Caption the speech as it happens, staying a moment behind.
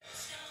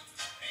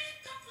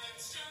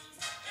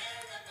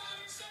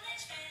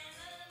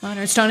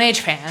Modern Stone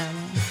Age fan.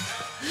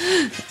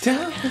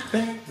 Tell the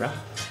bear, rock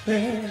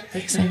bear,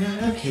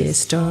 His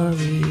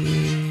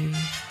story.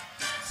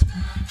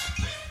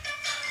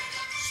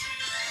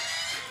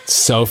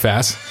 So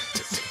fast.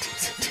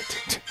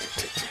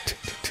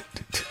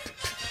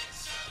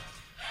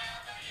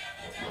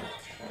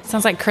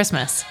 Sounds like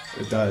Christmas.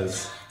 It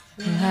does.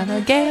 Have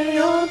a gay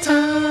old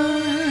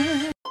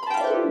time.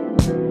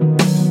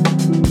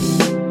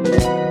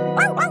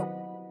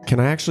 Can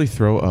I actually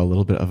throw a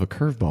little bit of a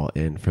curveball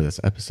in for this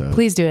episode?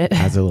 Please do it.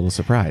 As a little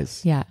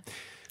surprise. Yeah.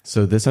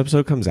 So this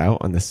episode comes out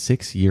on the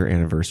 6-year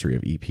anniversary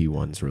of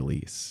EP1's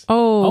release.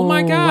 Oh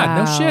my God.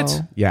 wow. No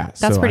shit. Yeah. That's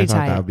so pretty I thought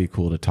tight. that would be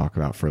cool to talk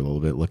about for a little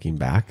bit looking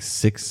back.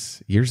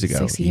 6 years ago,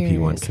 6 years.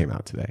 EP1 came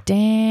out today.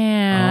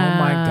 Damn. Oh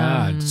my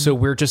God. So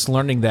we're just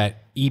learning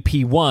that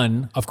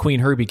EP1 of Queen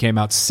Herbie came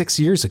out 6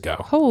 years ago.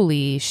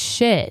 Holy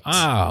shit.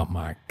 Oh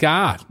my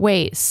God.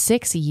 Wait,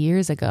 6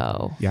 years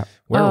ago. Yeah.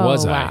 Where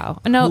was I?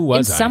 Wow. No, Who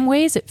was in I? some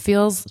ways it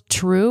feels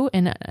true.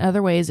 In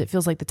other ways it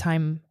feels like the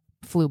time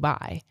flew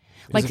by.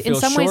 Like it in feel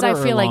some ways I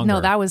shorter or feel like, no,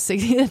 longer? that was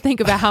 6 Think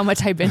about how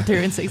much I've been through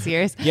in 6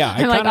 years. Yeah,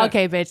 I'm like, kinda-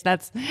 okay, bitch,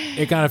 that's,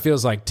 It kind of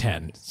feels like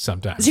 10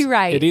 sometimes. You're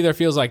right. It either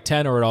feels like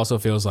 10 or it also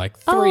feels like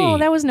 3. oh,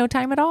 that was no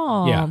time at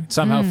all. Yeah,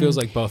 somehow it feels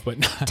like both, but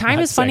Time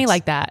not is funny 6.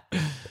 like that.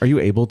 Are you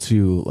able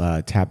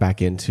to tap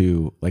back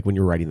into like when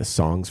you were writing the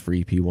songs for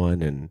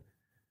EP1 and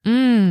do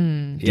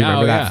you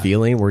remember that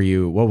feeling?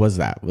 What was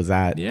that? Was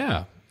that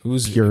Yeah. It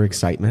was pure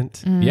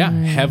excitement? Yeah,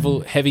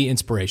 heavy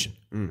inspiration.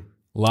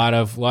 A lot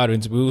of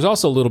it was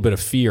also a little bit of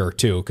fear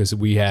too, because it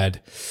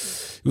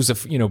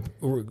was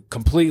we're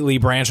completely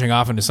branching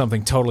off into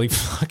something totally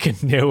fucking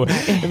new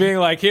and being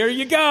like, here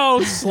you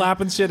go,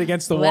 slapping shit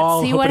against the Let's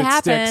wall, see hoping what it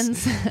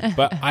happens. sticks.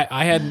 But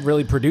I hadn't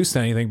really produced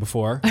anything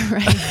before.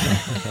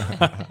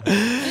 Right.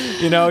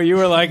 You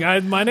were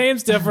like, my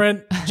name's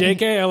different,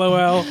 JK,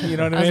 LOL. You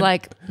know what I mean? I was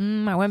like,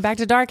 I went back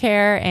to dark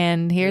hair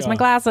and here's my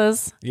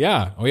glasses.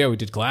 yeah. Oh yeah, we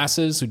did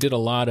glasses. We did a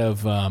lot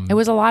of It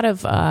was a lot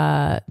of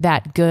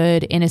that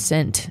good,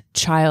 innocent,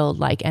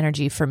 childlike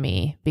energy for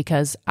me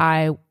because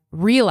I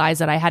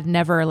realized that I had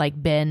never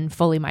like been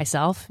fully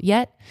myself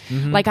yet.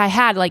 Like I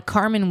had like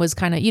Carmen was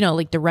kind of,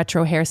 like the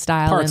retro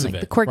hairstyle parts and of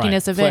like it, the quirkiness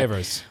right, of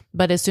flavors. it.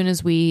 But as soon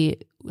as we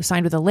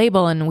signed with a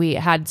label and we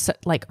had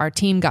like our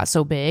team got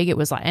so big, it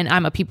was like, and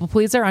I'm a people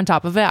pleaser on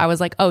top of it. I was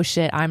like, oh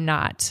shit, I'm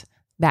not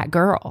that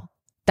girl.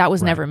 That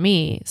was never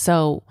me.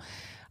 So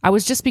I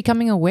was just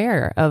becoming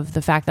aware of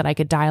the fact that I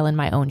could dial in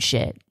my own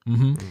shit.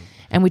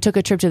 And we took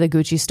a trip to the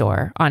Gucci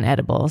store on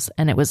edibles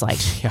and it was like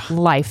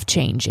life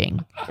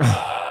changing.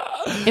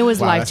 It was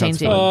Wow, life that sounds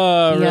changing. fun.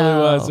 Oh, it really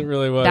was. It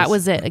really was. That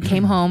was it. I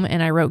came home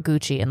and I wrote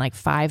Gucci in like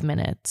 5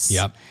 minutes.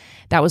 Yep.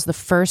 That was the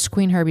first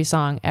Queen Herbie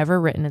song ever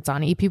written. It's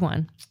on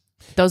EP1.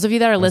 Those of you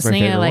that are That's my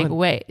listening are favorite like, one.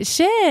 wait,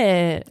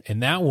 shit.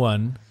 And that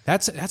one,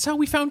 that's how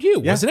we found you,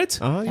 wasn't it?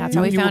 Oh, yeah. That's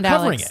how we you were found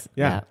covering Alex. it.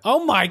 Yeah.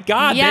 Oh my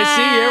God! Yes.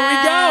 Here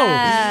we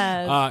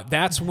go.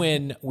 That's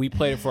when we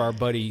played it for our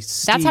buddy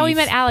Steve. That's how we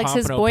met Alex,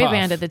 his Pompano boy Puff.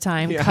 band at the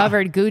time,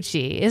 covered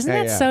Gucci. Isn't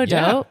Yeah, that yeah. so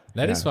Yeah, dope?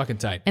 that is fucking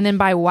tight. And then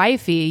by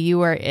wifey, you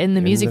were in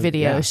the music the-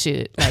 video yeah.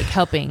 shoot, like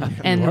helping.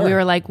 And were. we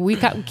were like, we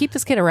keep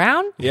this kid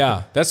around?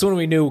 Yeah, that's when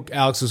we knew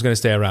Alex was going to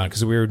stay around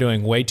because we were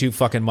doing way too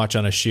fucking much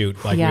on a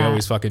shoot, like we Yeah.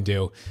 always fucking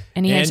do.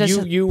 And he had such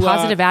you, a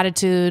positive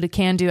attitude, a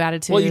can-do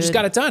attitude. Well, you just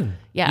got it done.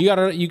 Yeah.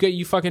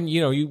 you fucking,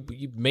 you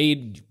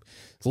made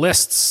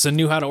lists and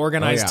knew how to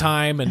organize yeah.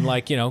 time and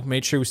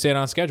made sure we stayed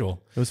on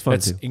schedule. It was fun,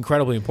 That's too.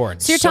 incredibly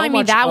important. So you're telling me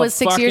much that of was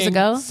 6 years fucking-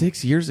 ago?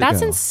 6 years ago.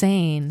 That's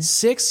insane.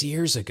 6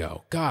 years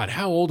ago. God,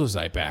 how old was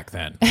I back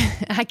then?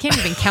 I can't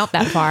even count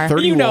that far.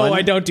 30. You know 31?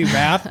 I don't do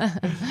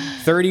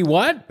math. 30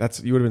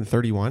 what? You would have been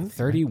 31.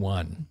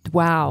 31.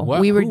 Wow.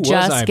 What- We were who was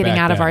just I getting back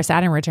out of then? our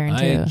Saturn return, I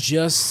too. had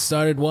just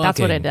started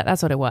walking.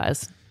 That's what it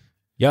was.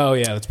 Oh,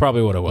 yeah, that's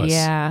probably what it was.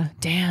 Yeah.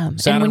 Damn.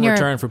 And Saturn when you're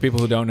return, for people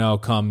who don't know,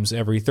 comes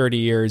every 30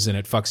 years and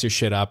it fucks your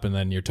shit up and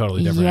then you're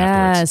totally different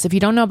afterwards. Yes. If you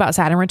don't know about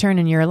Saturn return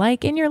and you're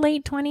like in your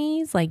late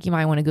 20s, like you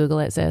might want to Google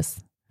it, sis.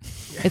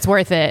 It's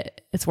worth it.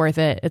 It's worth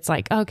it. It's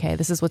like, okay,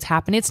 this is what's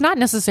happening. It's not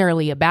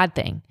necessarily a bad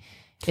thing.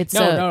 It's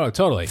No,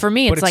 totally. For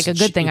me, But it's like a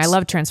good thing. I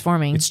love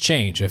transforming. It's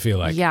change, I feel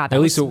like. Yeah. That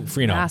At least, was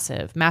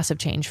massive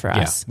change for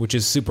yeah, us. which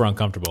is super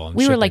uncomfortable. And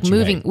We shit were like that you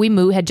moving.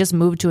 hate. Had just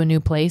moved to a new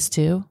place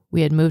too.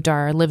 We had moved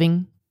our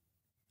living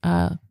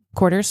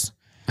quarters.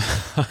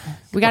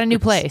 We got a new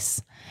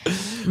place.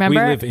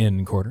 Remember? We live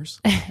in quarters.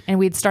 And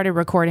we'd started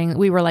recording.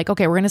 We were like,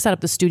 okay, we're going to set up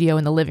the studio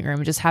in the living room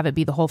and just have it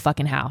be the whole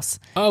fucking house.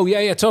 Oh,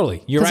 yeah,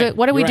 totally. You're right.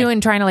 What are we You're right.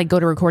 doing trying to like go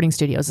to recording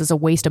studios? It's a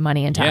waste of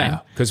money and time. Yeah,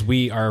 because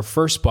our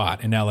first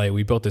spot in LA,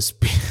 we built this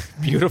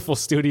beautiful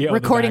studio. in the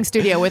Recording back.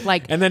 studio with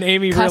like And then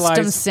Amy custom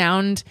realized,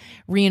 sound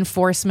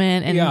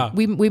reinforcement. And Yeah.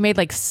 we made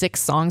like 6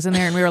 songs in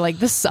there and we were like,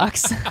 this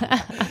sucks.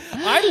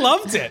 I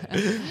loved it.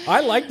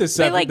 I like this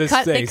They set. like this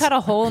cut space. a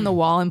hole in the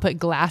wall and put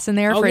glass in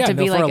there Oh for yeah, it to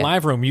be for like a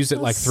live room, used it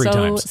like 3 so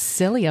times.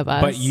 silly of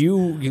us. But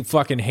you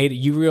fucking hated.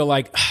 You were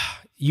like.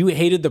 You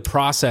hated the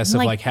process of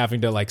Like- like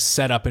having to like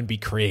set up and be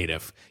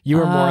creative. You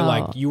were more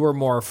like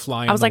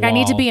flying. I was like, I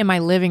need to be in my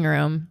living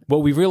room.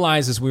 What we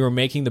realized is we were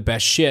making the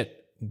best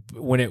shit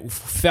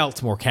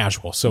felt more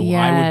casual. So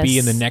I would be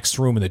in the next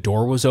room and the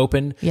door was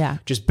open,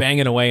 just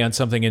banging away on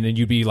something, and then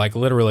you'd be like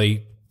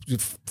literally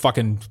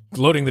fucking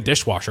loading the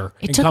dishwasher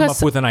and come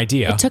up with an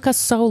idea. It took us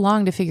so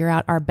long to figure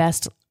out our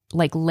best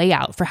like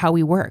layout for how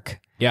we work.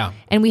 Yeah.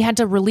 And we had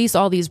to release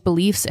all these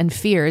beliefs and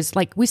fears.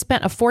 Like we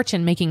spent a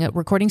fortune making a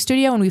recording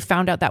studio and we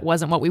found out that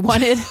wasn't what we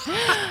wanted.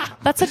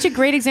 That's such a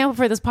great example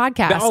for this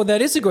podcast. Oh,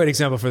 that is a great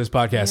example for this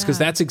podcast because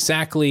that's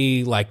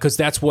exactly because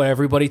that's what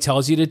everybody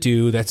tells you to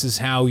do. That's just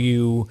how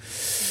you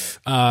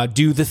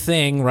do the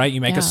thing, right? You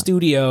make a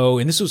studio.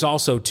 And this was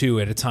also too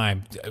at a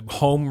time,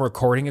 home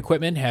recording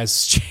equipment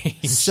has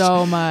changed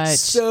so much.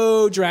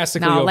 So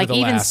drastically over like the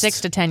even last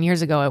 6 to 10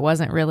 years ago, it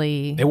wasn't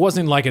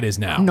like it is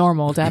now.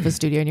 Normal to have a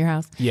studio in your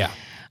house. Yeah.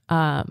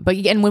 But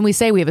and when we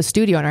say we have a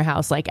studio in our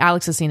house, like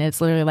Alex has seen it,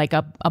 it's literally like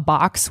a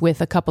box with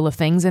a couple of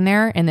things in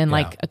there and then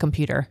like a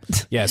computer.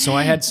 Yeah. So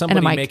I had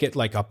somebody make it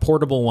like a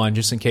portable one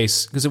just in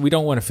case, because we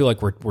don't want to feel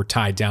like we're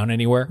tied down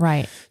anywhere.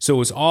 Right. So it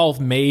was all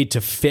made to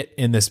fit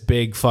in this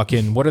big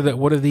fucking, what are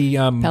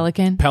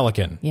the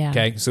Pelican. Yeah.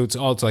 Okay. So it's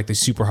like the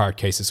super hard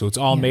cases. So it's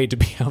all made to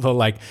be able to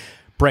like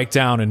break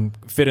down and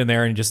fit in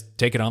there and just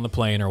take it on the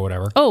plane or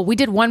whatever. Oh, we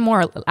did one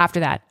more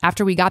after that.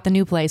 After we got the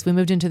new place, we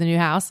moved into the new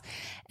house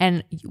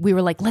and we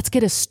were like, let's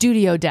get a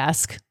studio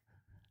desk.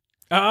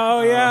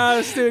 Oh yeah,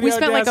 the studio We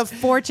spent desk. like a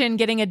fortune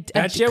getting a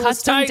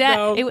custom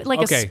desk. It was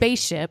like a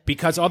spaceship.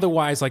 Because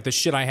otherwise, like the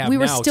shit I have we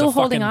were now, still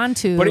holding on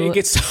to. But it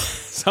gets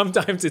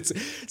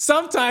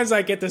sometimes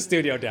I get the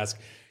studio desk.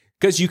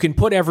 Because you can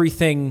put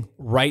everything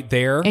right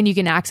there. And you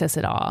can access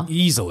it all.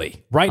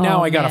 Easily. Right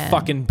now, I got to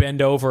fucking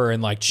bend over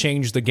and like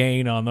change the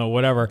gain on the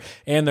whatever.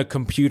 And the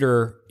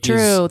computer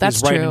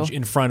is right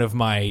in front of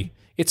my...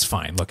 It's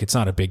fine. Look, it's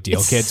not a big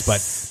deal, kids, but...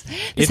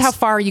 It's how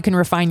far you can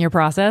refine your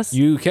process.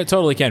 You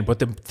totally can. But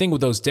the thing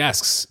with those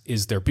desks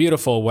is they're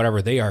beautiful,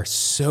 whatever. They are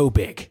so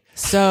big.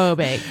 So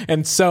big.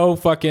 And so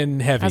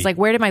fucking heavy. I was like,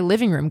 where did my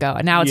living room go?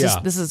 And now it's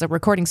just, this is a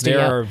recording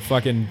studio.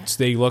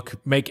 They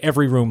make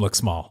every room look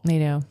small. They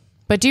do.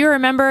 But do you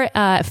remember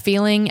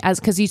feeling,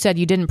 because you said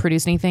you didn't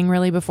produce anything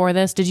really before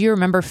this, did you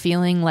remember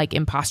feeling like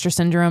imposter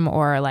syndrome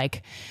or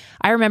like,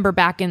 I remember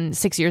back in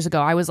 6 years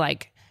ago, I was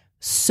like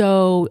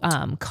so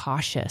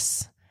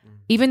cautious.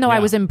 Even though I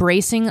was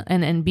embracing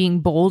and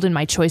being bold in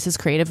my choices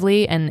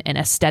creatively and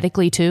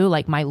aesthetically too,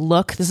 like my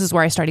look, this is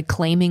where I started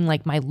claiming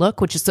like my look,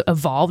 which has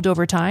evolved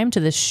over time to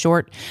this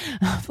short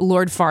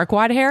Lord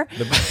Farquaad hair.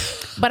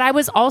 But I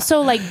was also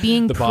like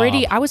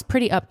I was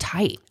pretty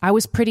uptight. I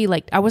was pretty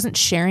like, I wasn't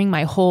sharing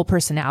my whole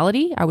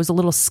personality. I was a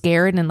little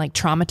scared and like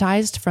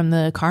traumatized from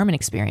the Carmen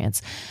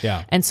experience.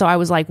 Yeah. And so I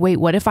was like, wait,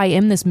 what if I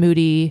am this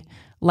moody,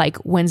 like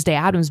Wednesday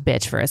Addams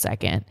bitch for a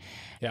second?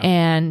 Yeah.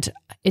 And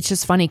it's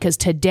just funny because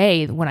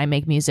today when I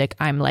make music,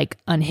 I'm like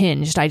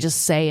unhinged. I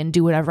just say and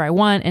do whatever I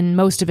want. And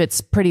most of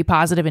it's pretty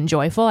positive and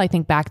joyful. I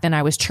think back then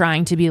I was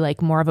trying to be like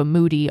more of a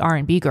moody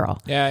R&B girl.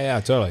 Yeah,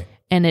 totally.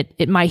 And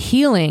my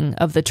healing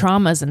of the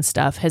traumas and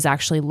stuff has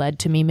actually led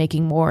to me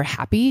making more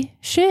happy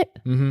shit.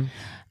 Mm-hmm.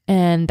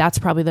 And that's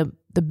probably the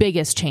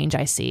biggest change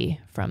I see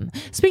from.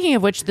 Speaking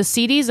of which, the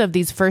CDs of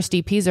these first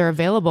EPs are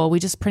available. We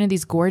just printed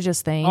these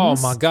gorgeous things. Oh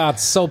my God,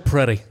 so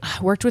pretty. I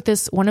worked with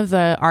one of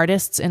the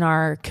artists in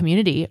our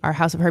community, our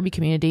House of Herbie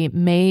community,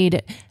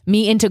 made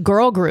me into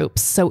girl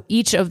groups. So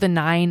each of the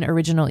 9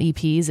 original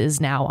EPs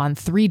is now on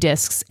 3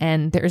 discs.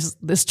 And there's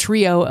this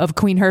trio of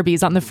Queen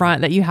Herbies on the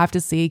front that you have to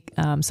see.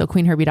 So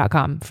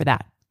queenherbie.com for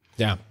that.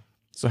 Yeah.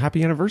 So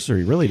happy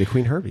anniversary, really, to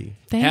Queen Herbie.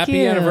 Thank you.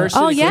 Happy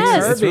anniversary, oh, Queen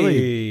yes. Herbie. It's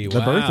really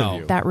the birth of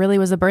you. That really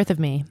was the birth of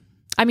me.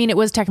 I mean, it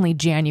was technically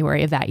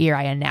January of that year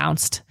I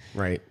announced.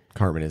 Right.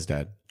 Carmen is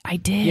dead. I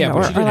did. Yeah, but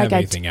you didn't like have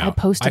anything out. I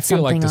posted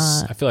something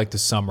I feel like the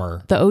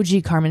summer. The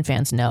OG Carmen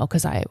fans know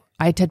because I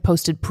had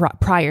posted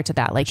prior to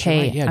that, like,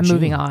 hey, I'm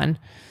moving on.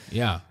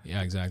 Yeah,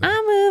 exactly.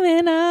 I'm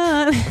moving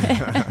on.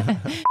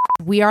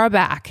 We are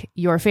back.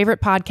 Your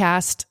favorite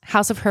podcast,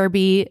 House of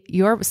Herbie,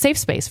 your safe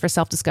space for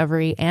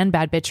self-discovery and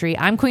bad bitchery.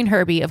 I'm Queen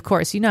Herbie. Of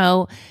course,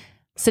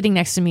 sitting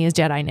next to me is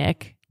Jedi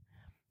Nick.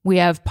 We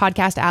have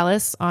Podcast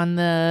Alice on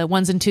the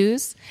 1s and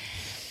 2s.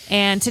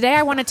 And today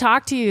I want to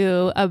talk to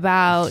you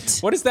about...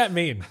 What does that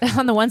mean?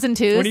 On the 1s and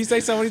 2s? When you say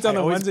somebody's on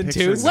the 1s and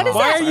 2s, what is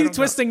why that? are you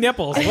twisting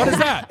nipples? What is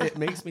that? It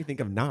makes me think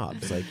of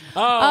knobs. Like, it's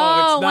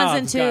 1s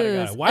and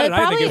 2s. Got it. Why did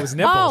I think it was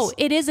nipples? Oh,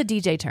 it is a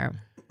DJ term.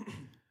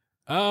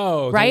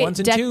 Oh, right?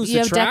 The 1s and 2s. You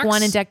have deck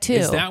 1 and deck 2.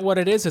 Is that what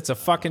it is? It's a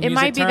fucking music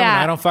might be term.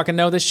 that. I don't fucking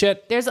know this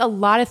shit. There's a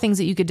lot of things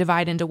that you could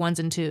divide into 1s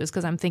and 2s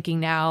because I'm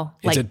thinking now.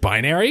 Is it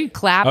binary?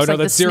 Claps. Oh, no, like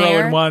that's the 0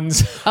 snare. and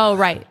 1s. Oh,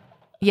 right.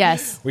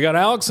 Yes. We got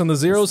Alex on the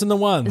 0s and the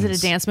 1s. Is it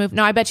a dance move?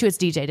 No, I bet you it's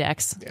DJ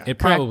decks. Yeah. It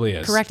probably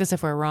is. Correct us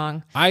if we're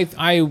wrong.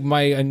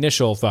 My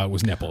initial thought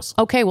was nipples.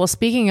 Okay, well,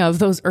 speaking of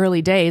those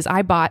early days,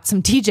 I bought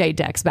some DJ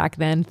decks back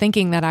then,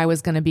 thinking that I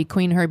was going to be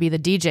Queen Herbie, the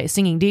DJ,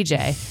 singing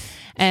DJ.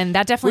 And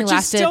that definitely Which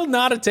lasted. is still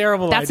not a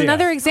terrible idea. That's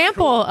another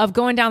example of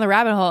going down the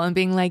rabbit hole and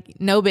being like,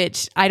 no,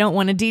 bitch, I don't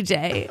want to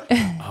DJ.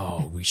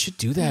 Oh, we should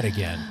do that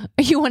again.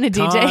 You want to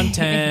DJ?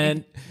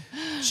 Content.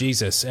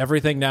 Jesus,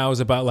 everything now is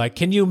about like,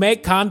 can you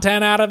make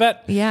content out of it?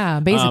 Yeah,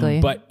 basically.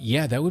 But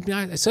yeah, that would be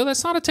nice. So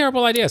that's not a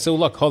terrible idea. So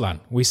look, hold on.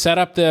 We set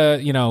up the,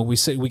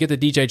 we get the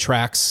DJ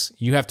tracks.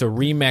 You have to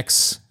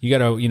remix. You got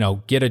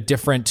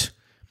to,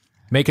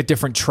 make a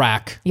different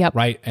track. Yep.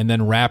 Right. And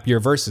then rap your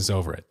verses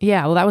over it.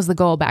 Yeah. Well, that was the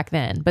goal back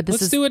then. But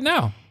Let's do it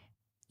now.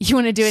 You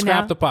want to do it now?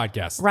 Scrap the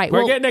podcast. Right.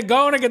 We're getting it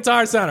going at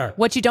Guitar Center.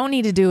 What you don't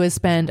need to do is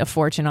spend a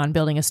fortune on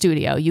building a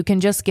studio. You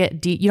can just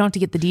get, you don't have to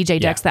get the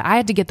DJ decks that I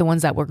had to get the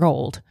ones that were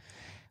gold,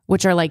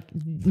 which are like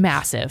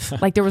massive.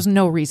 Like there was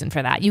no reason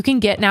for that. You can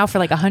get now for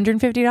like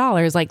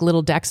 $150, like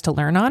little decks to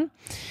learn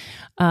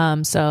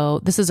on.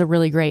 So this is a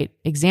really great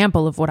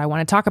example of what I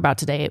want to talk about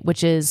today,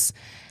 which is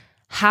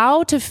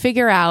how to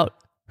figure out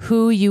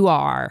who you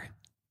are.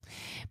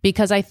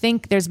 Because I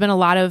think there's been a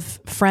lot of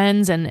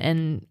friends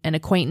and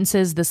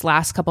acquaintances this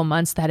last couple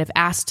months that have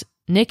asked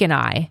Nick and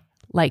I,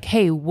 like,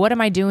 hey, what am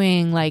I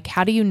doing? Like,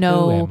 how do you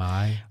know? Who am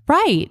I?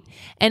 Right.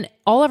 And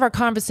all of our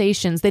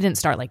conversations, they didn't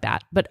start like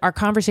that, but our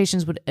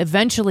conversations would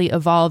eventually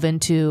evolve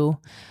into,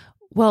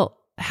 well,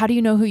 how do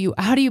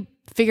you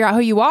figure out who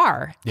you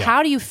are? Yeah.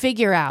 How do you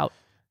figure out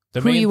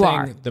who you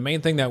are? The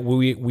main thing that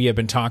we have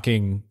been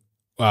talking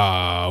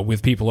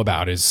with people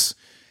about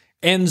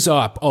ends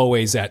up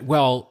always at,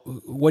 well,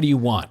 what do you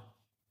want?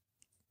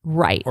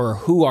 Right. Or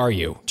who are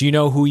you? Do you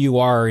know who you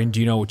are and do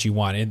you know what you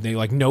want? And they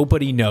like,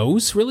 nobody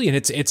knows really. And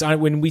it's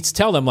when we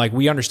tell them like,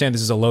 we understand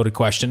this is a loaded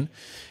question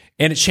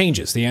and it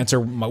changes. The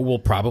answer will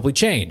probably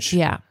change.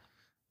 Yeah.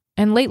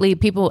 And lately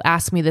people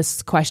ask me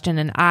this question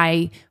and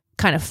I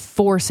kind of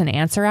force an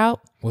answer out.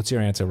 What's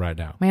your answer right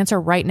now? My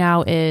answer right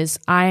now is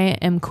I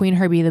am Queen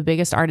Herbie, the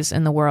biggest artist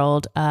in the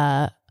world,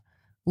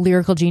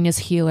 lyrical genius,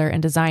 healer,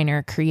 and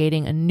designer,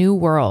 creating a new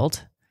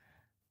world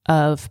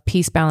of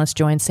peace, balance,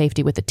 joy, and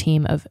safety with a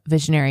team of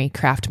visionary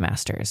craft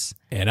masters.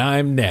 And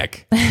I'm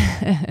Nick.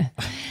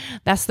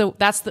 That's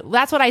what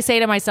I say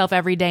to myself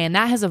every day, and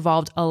that has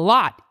evolved a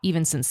lot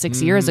even since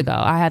 6 years ago.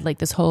 I had like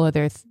this whole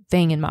other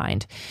thing in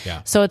mind.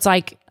 Yeah. So it's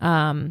like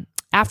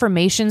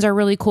affirmations are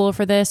really cool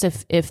for this.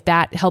 If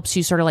that helps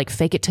you sort of like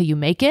fake it till you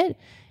make it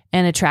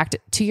and attract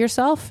it to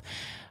yourself.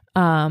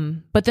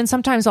 But then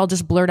sometimes I'll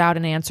just blurt out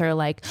an answer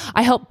like,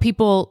 I help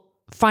people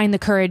find the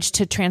courage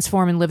to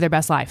transform and live their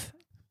best life.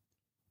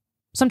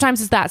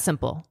 Sometimes it's that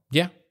simple.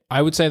 Yeah.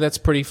 I would say that's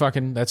pretty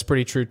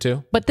true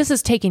too. But this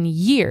has taken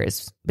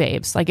years,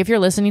 babes. Like if you're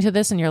listening to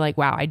this and you're like,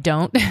 wow, I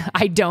don't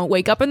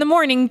wake up in the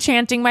morning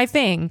chanting my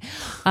thing.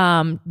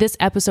 This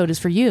episode is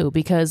for you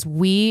because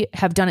we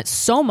have done it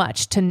so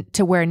much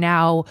to where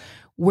now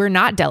we're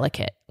not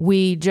delicate.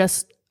 We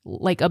just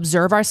like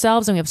observe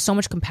ourselves and we have so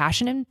much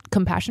compassion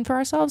for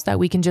ourselves that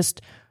we can just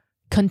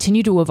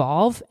continue to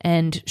evolve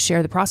and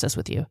share the process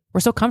with you. We're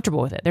so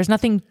comfortable with it. There's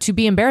nothing to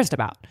be embarrassed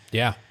about.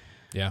 Yeah.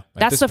 Yeah.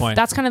 That's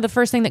kind of the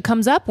first thing that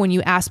comes up when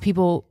you ask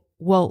people,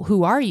 well,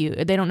 who are you?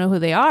 They don't know who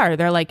they are.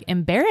 They're like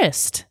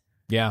embarrassed.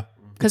 Yeah.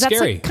 Because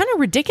that's like kind of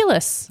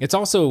ridiculous. It's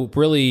also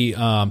really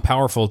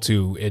powerful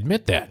to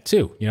admit that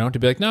too, to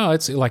be like, no,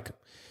 it's like,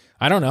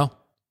 I don't know.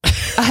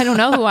 I don't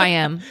know who I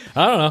am.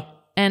 I don't know.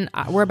 And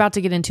we're about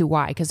to get into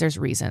why, because there's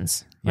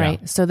reasons, right?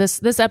 Yeah. So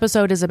this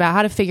episode is about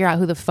how to figure out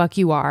who the fuck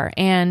you are.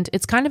 And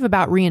it's kind of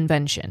about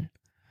reinvention,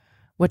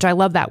 which I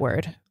love that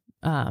word.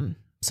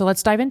 So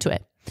let's dive into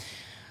it.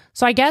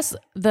 So I guess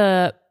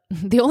the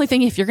only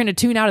thing, if you're going to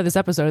tune out of this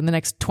episode in the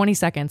next 20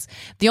 seconds,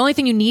 the only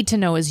thing you need to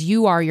know is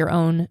you are your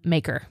own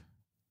maker.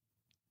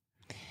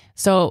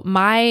 So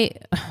my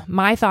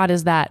thought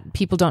is that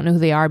people don't know who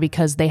they are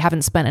because they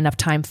haven't spent enough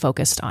time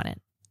focused on it.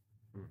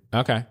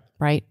 Okay.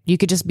 Right? You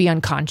could just be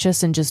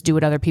unconscious and just do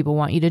what other people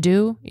want you to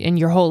do. In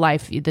your whole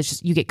life, you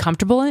get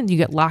comfortable in, you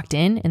get locked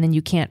in, and then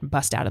you can't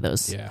bust out of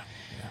those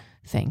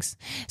things.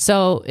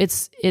 So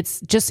it's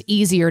just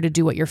easier to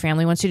do what your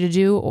family wants you to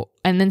do.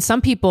 And then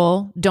some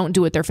people don't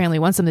do what their family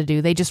wants them to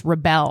do. They just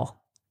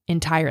rebel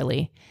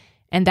entirely.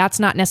 And that's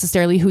not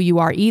necessarily who you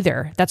are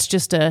either. That's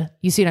just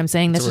you see what I'm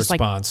saying? That's just a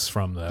response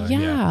from the...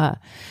 Yeah.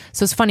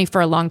 So it's funny, for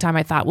a long time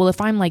I thought, well,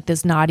 if I'm like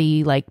this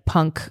naughty, like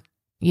punk,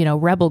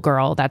 rebel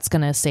girl, that's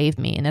going to save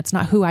me. And that's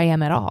not who I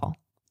am at all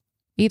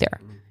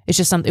either. It's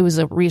just it was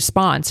a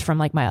response from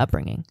like my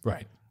upbringing.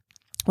 Right.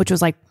 Which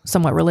was like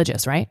somewhat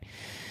religious, right?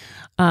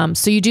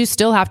 So you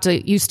still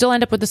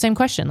end up with the same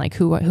question, like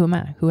who am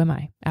I? Who am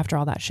I after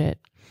all that shit?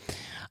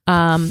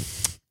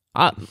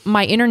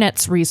 My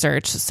internet's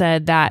research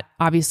said that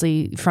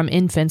obviously from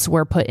infants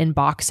we're put in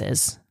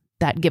boxes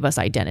that give us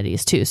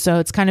identities too. So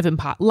it's kind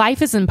of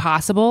life is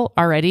impossible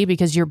already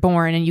because you're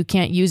born and you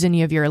can't use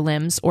any of your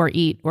limbs or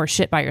eat or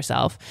shit by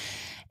yourself.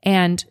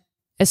 And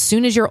as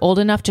soon as you're old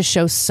enough to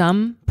show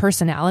some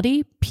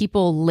personality,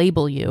 people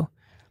label you.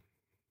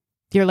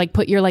 You're like,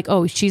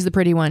 oh, she's the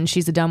pretty one.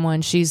 She's the dumb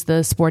one. She's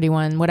the sporty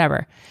one,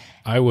 whatever.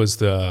 I was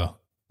the...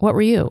 What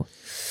were you?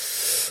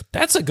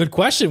 That's a good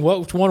question.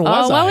 What one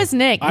was I? What was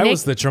Nick? I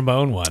was the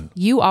trombone one.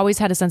 You always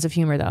had a sense of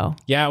humor, though.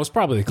 Yeah, I was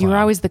probably the clown. You were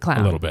always the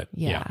clown. A little bit.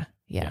 Yeah.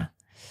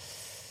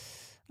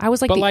 I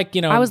was like,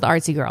 I was the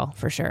artsy girl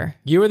for sure.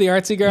 You were the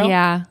artsy girl?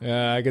 Yeah.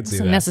 Yeah, I could see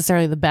that. Wasn't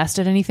necessarily the best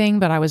at anything,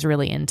 but I was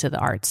really into the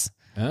arts.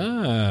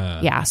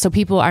 Yeah. So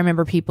I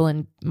remember people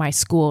in my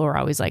school were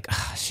always like,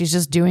 she's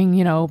just doing,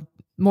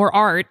 more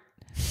art.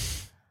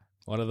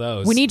 One of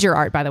those. We need your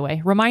art, by the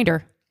way.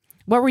 Reminder.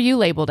 What were you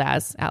labeled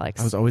as,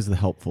 Alex? I was always the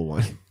helpful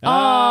one.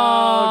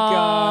 Oh,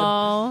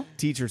 God.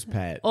 Teacher's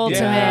pet.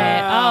 Ultimate.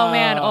 Yeah. Oh,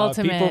 man.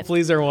 Ultimate. People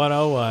pleaser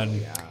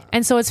 101. Yeah.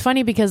 And so it's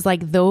funny because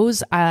like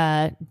those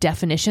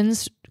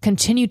definitions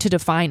continue to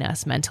define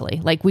us mentally.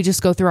 Like we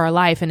just go through our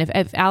life. And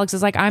if Alex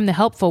is like, I'm the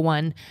helpful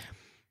one,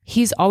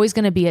 he's always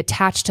going to be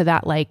attached to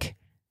that like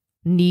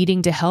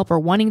needing to help or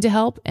wanting to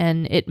help.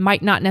 And it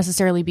might not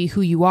necessarily be who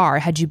you are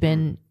had you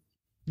been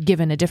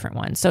given a different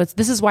one. So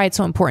this is why it's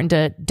so important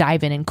to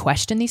dive in and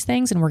question these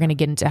things. And we're going to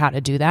get into how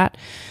to do that.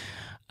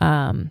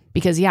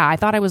 Because I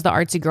thought I was the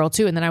artsy girl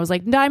too. And then I was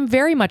like, no, I'm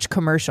very much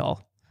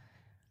commercial.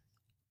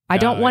 I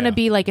don't want to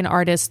be like an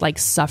artist, like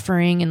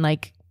suffering and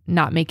like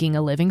not making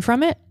a living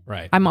from it.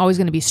 Right. I'm always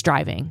going to be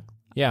striving.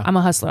 Yeah. I'm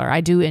a hustler.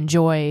 I do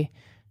enjoy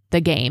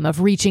the game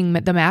of reaching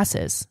the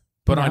masses.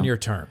 But on your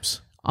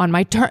terms. On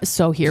my terms.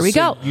 So here we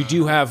go. You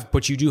do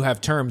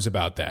have terms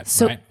about that.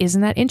 So right?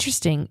 Isn't that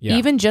interesting? Yeah.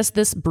 Even just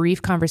this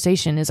brief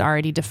conversation has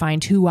already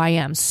defined who I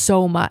am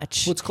so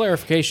much. Well, it's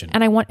clarification.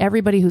 And I want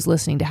everybody who's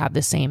listening to have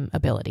the same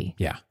ability.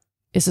 Yeah.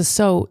 This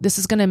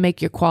is going to make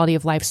your quality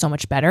of life so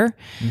much better.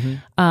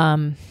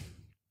 Mm-hmm.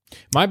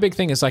 My big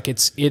thing is like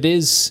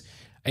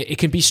it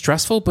can be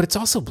stressful, but it's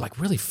also like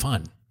really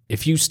fun.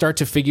 If you start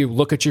to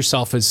look at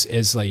yourself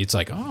as like, it's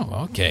like,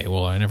 oh, okay,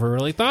 well, I never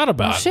really thought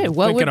about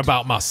thinking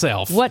about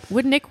myself. What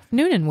would Nick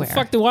Noonan wear? What the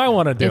fuck do I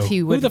want to do?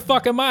 Who the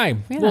fuck am I?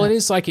 Yeah. Well, it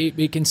is like,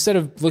 instead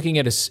of looking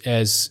at it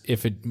as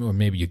if it, or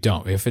maybe you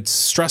don't, if it's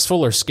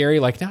stressful or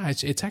scary, like, no,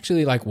 it's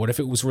actually like, what if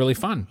it was really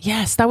fun?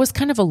 Yes, that was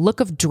kind of a look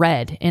of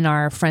dread in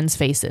our friends'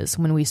 faces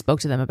when we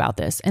spoke to them about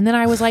this. And then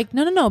I was like,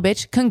 no,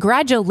 bitch,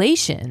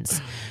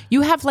 congratulations.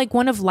 You have like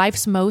one of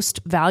life's most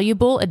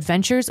valuable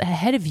adventures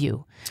ahead of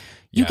you.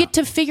 You get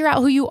to figure out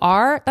who you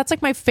are. That's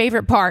like my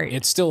favorite part.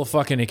 It's still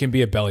it can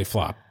be a belly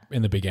flop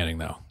in the beginning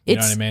though. You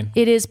know what I mean?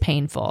 It is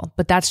painful,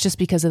 but that's just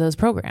because of those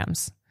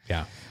programs.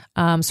 Yeah.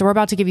 So we're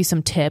about to give you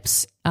some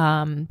tips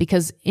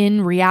because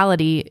in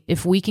reality,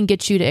 if we can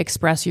get you to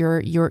express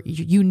your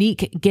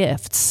unique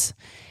gifts,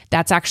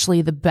 that's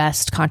actually the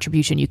best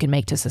contribution you can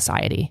make to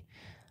society.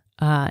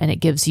 And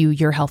it gives you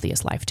your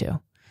healthiest life too.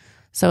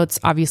 So it's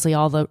obviously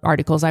all the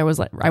articles I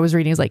was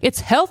reading is like, it's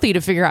healthy to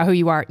figure out who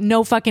you are.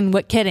 No fucking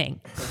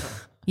kidding.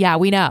 Yeah,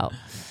 we know.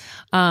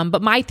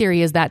 But my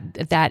theory is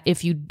that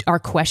if you are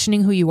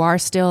questioning who you are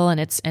still and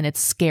it's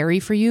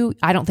scary for you,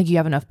 I don't think you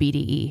have enough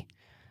BDE.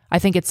 I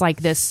think it's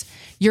like this,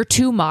 you're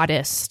too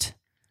modest,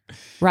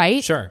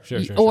 right? Sure.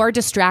 Or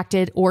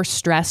distracted or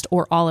stressed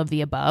or all of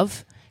the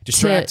above.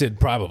 Distracted,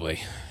 probably.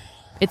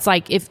 It's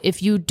like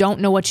if you don't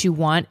know what you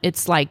want,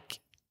 it's like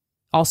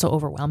also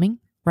overwhelming.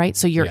 Right.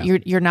 So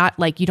you're not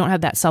like, you don't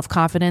have that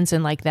self-confidence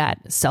and like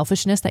that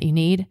selfishness that you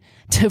need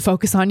to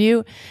focus on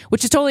you,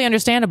 which is totally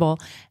understandable.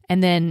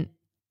 And then,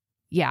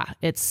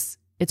 it's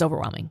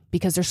overwhelming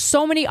because there's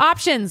so many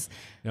options.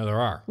 No, there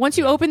are. Once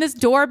you open this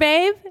door,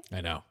 babe,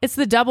 I know. It's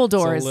the double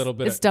doors. It's a little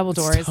bit. It's double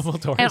doors.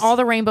 And all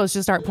the rainbows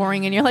just start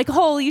pouring and you're like,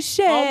 holy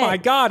shit. Oh my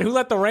God. Who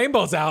let the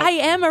rainbows out? I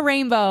am a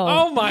rainbow.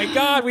 Oh my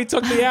God. We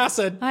took the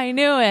acid. I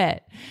knew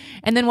it.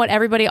 And then what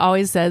everybody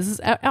always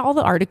says, all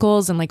the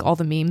articles and like all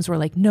the memes were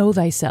like, know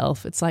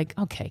thyself. It's like,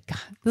 okay,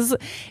 God,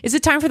 is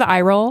it time for the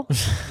eye roll?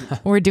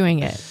 We're doing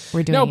it.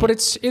 No, but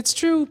it's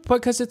true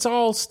because it's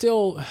all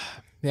still,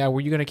 were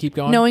you going to keep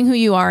going? Knowing who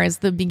you are is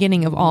the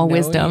beginning of all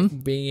wisdom.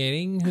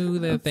 Beginning who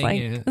the thing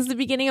is. It's the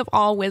beginning of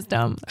all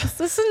wisdom.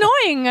 It's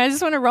annoying. I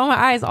just want to roll my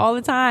eyes all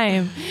the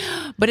time.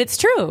 But it's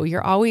true.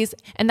 You're always,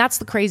 and that's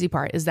the crazy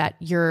part is that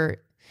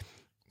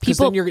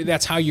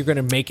that's how you're going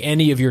to make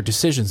any of your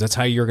decisions. That's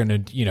how you're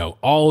going to,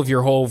 all of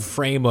your whole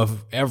frame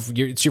of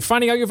you're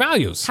finding out your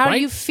values. How right?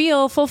 do you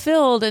feel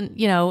fulfilled? And,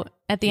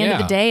 at the end of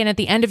the day and at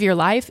the end of your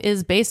life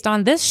is based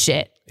on this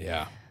shit.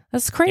 Yeah.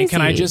 That's crazy. And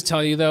can I just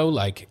tell you though,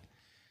 like,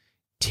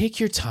 take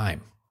your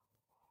time.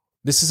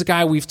 This is a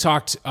guy we've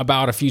talked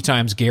about a few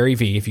times, Gary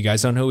Vee. If you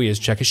guys don't know who he is,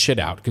 check his shit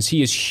out because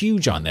he is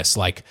huge on this.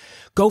 Like,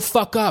 go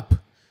fuck up.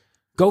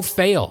 Go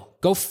fail.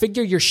 Go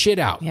figure your shit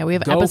out. Yeah, we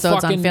have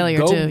episodes on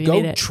failure too.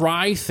 Go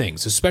try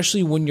things,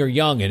 especially when you're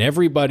young, and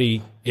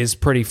everybody is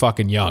pretty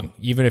fucking young,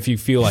 even if you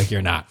feel like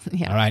you're not.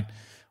 Yeah. All right?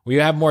 Well,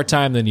 you have more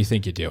time than you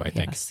think you do, I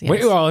think. Yes.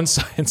 Well, in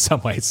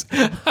some ways.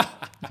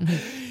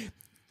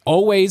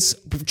 Always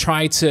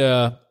try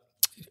to,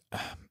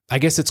 I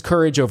guess it's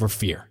courage over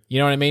fear. You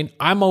know what I mean?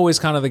 I'm always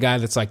kind of the guy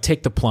that's like,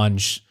 take the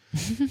plunge,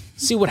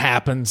 see what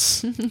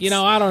happens.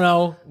 I don't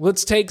know.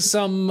 Let's take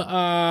some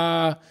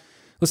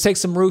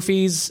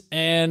roofies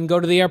and go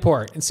to the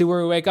airport and see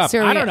where we wake up.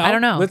 I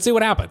don't know. Let's see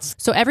what happens.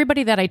 So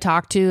everybody that I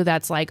talk to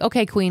that's like,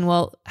 okay, Queen,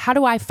 well, how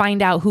do I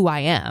find out who I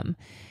am?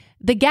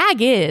 the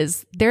gag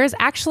is there is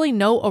actually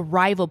no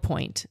arrival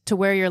point to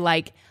where you're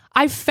like,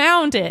 I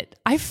found it.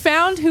 I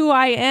found who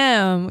I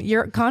am.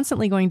 You're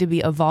constantly going to be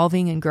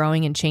evolving and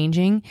growing and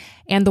changing.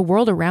 And the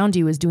world around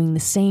you is doing the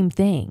same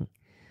thing.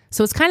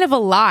 So it's kind of a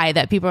lie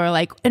that people are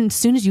like, and as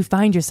soon as you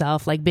find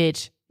yourself, like,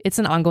 bitch, it's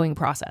an ongoing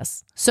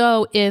process.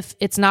 So if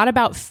it's not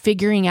about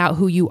figuring out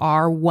who you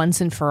are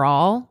once and for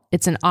all,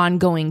 it's an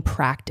ongoing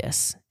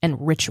practice and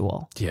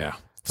ritual. Yeah.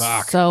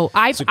 Fuck. So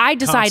I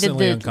decided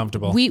that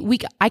uncomfortable.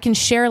 I can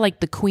share like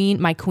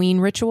my queen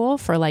ritual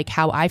for like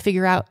how I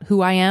figure out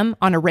who I am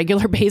on a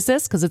regular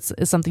basis, because it's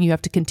something you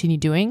have to continue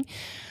doing.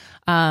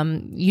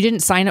 You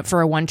didn't sign up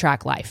for a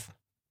one-track life.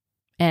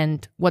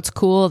 And what's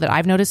cool that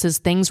I've noticed is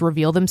things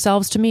reveal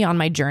themselves to me on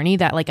my journey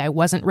that like I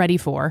wasn't ready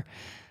for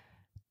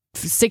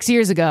 6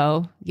 years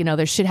ago. You know,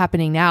 there's shit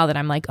happening now that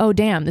I'm like, oh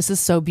damn, this is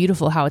so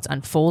beautiful how it's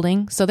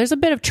unfolding. So there's a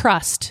bit of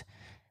trust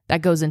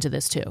that goes into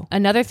this too.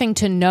 Another thing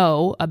to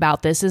know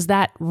about this is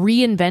that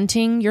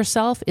reinventing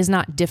yourself is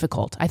not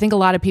difficult. I think a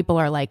lot of people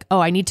are like,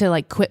 oh, I need to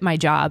like quit my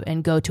job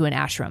and go to an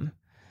ashram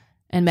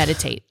and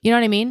meditate. You know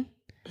what I mean?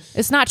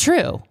 It's not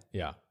true.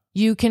 Yeah.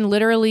 You can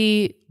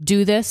literally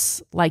do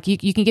this. Like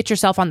you can get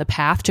yourself on the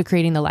path to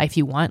creating the life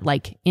you want,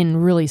 like in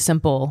really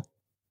simple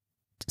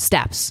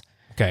steps.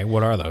 Okay,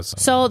 what are those?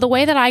 So the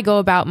way that I go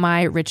about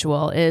my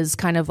ritual is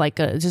kind of like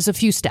just a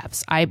few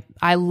steps.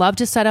 I love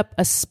to set up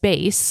a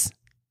space,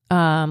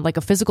 like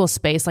a physical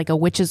space, like a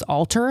witch's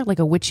altar, like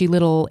a witchy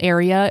little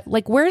area.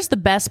 Like, where's the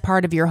best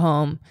part of your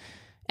home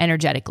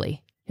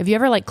energetically? Have you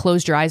ever like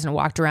closed your eyes and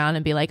walked around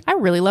and be like, I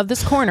really love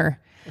this corner.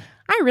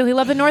 I really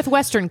love the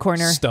northwestern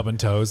corner. Stubbing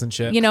toes and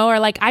shit. You know, or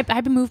like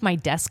I've moved my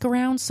desk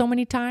around so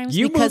many times.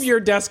 You move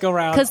your desk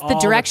around because the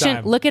direction. The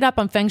time. Look it up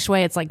on Feng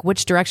Shui. It's like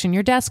which direction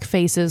your desk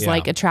faces,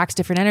 like attracts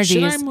different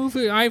energies. Should I move?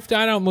 I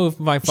don't move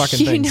my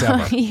fucking things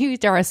ever. You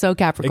are so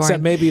Capricorn.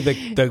 Except maybe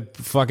the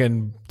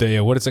fucking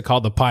what is it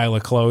called? The pile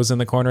of clothes in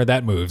the corner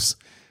that moves.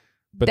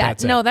 But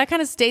that's no, it. that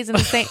kind of stays in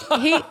the same.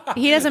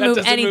 He doesn't move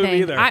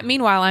anything.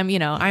 Meanwhile,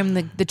 I'm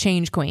the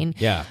change queen.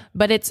 Yeah.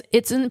 But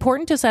it's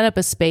important to set up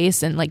a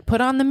space and like put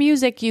on the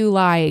music you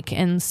like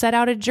and set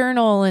out a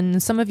journal.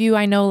 And some of you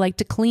I know like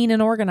to clean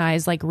and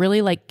organize. Like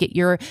really like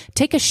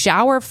take a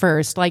shower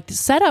first. Like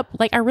set up.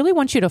 Like I really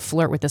want you to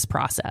flirt with this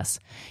process.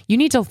 You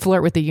need to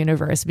flirt with the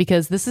universe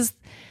because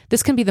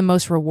this can be the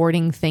most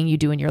rewarding thing you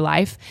do in your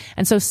life.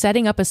 And so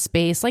setting up a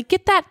space, like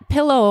get that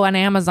pillow on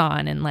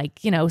Amazon and like,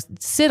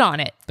 sit on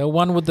it. The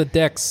one with the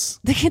dicks.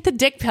 Get the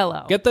dick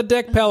pillow. Get the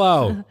dick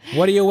pillow.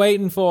 What are you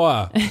waiting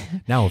for?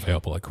 Now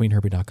available at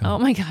queenherbie.com. Oh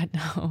my God,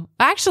 no.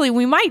 Actually,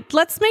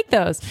 let's make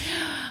those.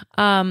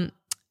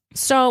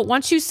 So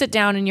once you sit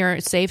down in your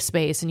safe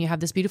space and you have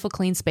this beautiful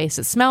clean space,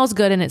 it smells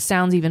good and it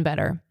sounds even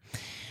better.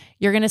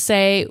 You're going to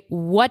say,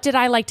 what did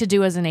I like to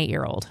do as an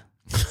 8-year-old?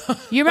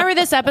 You remember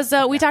this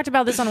episode? We talked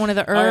about this on one of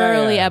the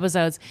early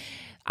episodes.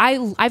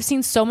 I've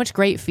seen so much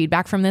great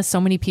feedback from this.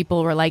 So many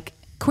people were like,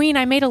 Queen,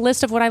 I made a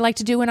list of what I like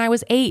to do when I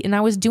was 8 and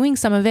I was doing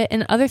some of it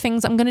and other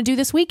things I'm going to do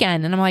this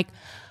weekend. And I'm like,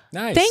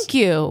 nice. Thank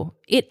you.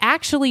 It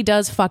actually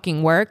does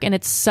fucking work. And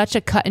it's such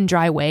a cut and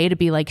dry way to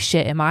be like,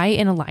 shit, am I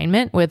in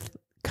alignment with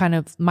kind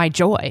of my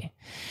joy?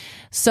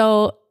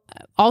 So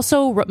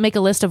also make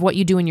a list of what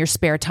you do in your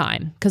spare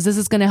time, because this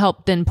is going to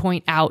help then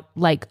point out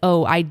like,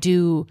 oh, I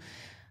do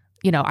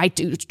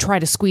try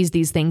to squeeze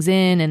these things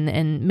in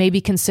and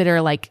maybe consider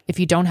like, if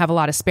you don't have a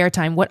lot of spare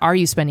time, what are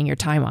you spending your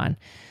time on?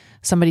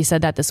 Somebody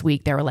said that this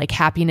week. They were like,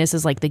 happiness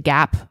is like the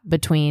gap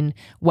between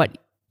what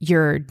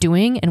you're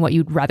doing and what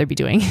you'd rather be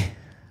doing.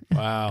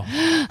 Wow.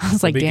 I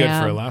was like,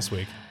 damn. Good for last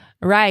week.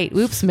 Right.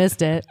 Oops,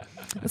 missed it.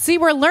 See,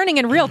 we're learning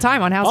in real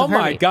time on House of Herbie.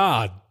 Oh my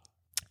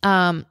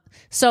God.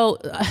 So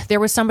there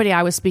was somebody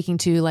I was speaking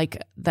to,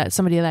 like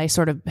somebody that I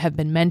sort of have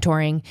been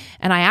mentoring,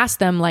 and I asked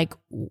them like,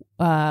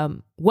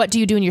 what do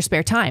you do in your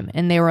spare time?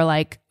 And they were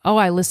like, oh,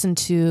 I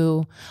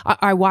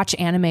watch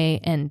anime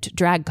and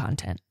drag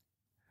content.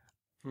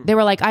 They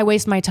were like, I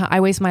waste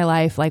my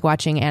life like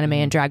watching anime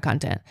and drag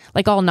content,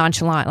 like all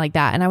nonchalant like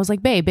that. And I was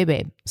like,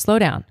 babe, slow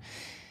down.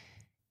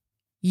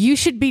 You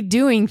should be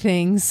doing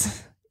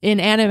things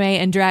in anime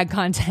and drag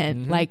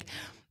content. Mm-hmm. Like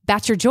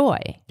that's your joy.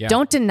 Yeah.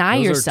 Don't deny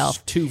yourself.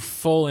 Are two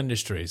full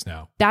industries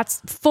now.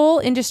 That's full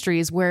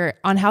industries where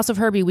on House of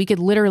Herbie, we could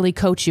literally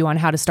coach you on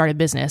how to start a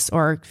business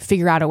or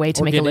figure out a way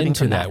to make a living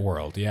from that. That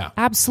world. Yeah,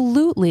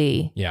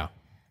 absolutely. Yeah.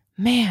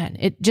 Man,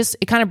 it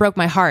kind of broke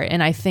my heart.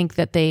 And I think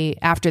that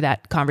after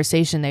that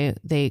conversation,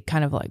 they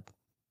kind of like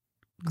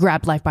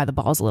grabbed life by the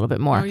balls a little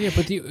bit more. Oh yeah,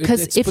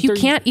 because if you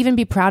can't even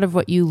be proud of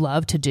what you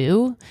love to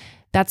do,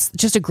 that's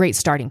just a great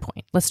starting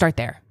point. Let's start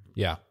there.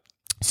 Yeah.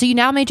 So you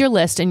now made your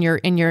list in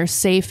your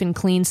safe and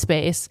clean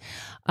space.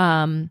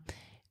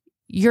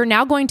 You're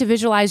now going to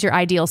visualize your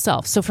ideal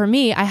self. So for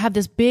me, I have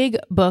this big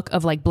book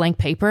of like blank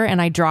paper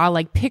and I draw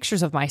like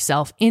pictures of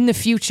myself in the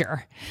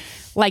future.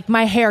 Like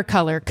my hair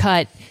color,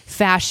 cut,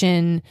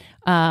 fashion,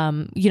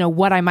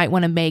 what I might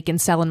want to make and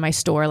sell in my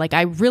store. Like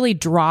I really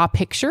draw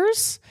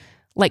pictures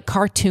like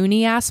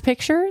cartoony ass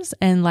pictures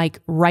and like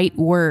write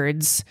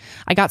words.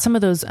 I got some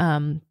of those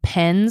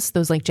pens,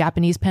 those like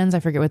Japanese pens. I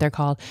forget what they're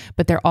called,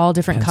 but they're all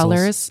different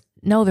colors.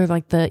 No, they're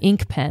like the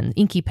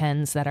inky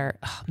pens that are,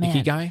 oh man.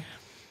 Inky Guy?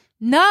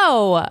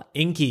 No.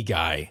 Inky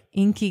Guy.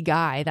 Inky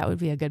Guy. That would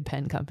be a good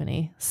pen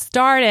company.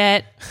 Start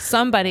it.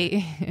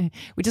 Somebody.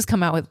 We just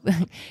come out with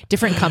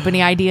different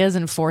company ideas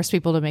and force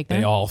people to make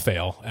them. They all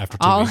fail after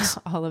 2 weeks.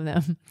 All of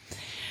them.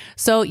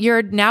 So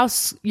you're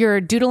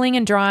doodling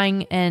and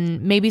drawing,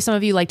 and maybe some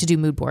of you like to do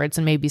mood boards,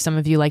 and maybe some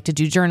of you like to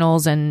do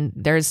journals, and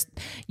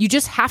you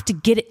just have to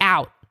get it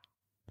out.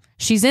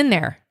 She's in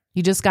there.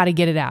 You just got to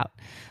get it out.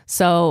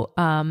 So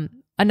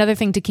another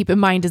thing to keep in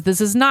mind is this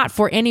is not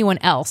for anyone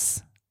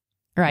else,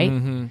 right?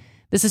 Mm-hmm.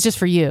 This is just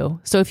for you.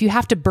 So if you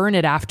have to burn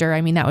it after,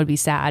 I mean, that would be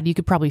sad. You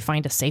could probably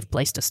find a safe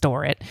place to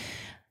store it,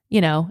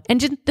 and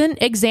just then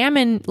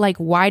examine, like,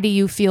 why do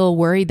you feel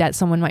worried that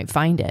someone might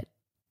find it?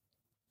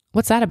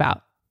 What's that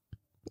about?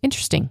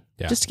 Interesting.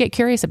 Yeah. Just to get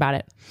curious about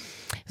it.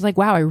 It's like,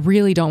 wow, I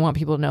really don't want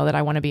people to know that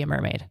I want to be a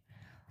mermaid.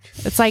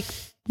 It's like,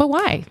 but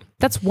why?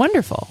 That's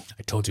wonderful.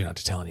 I told you not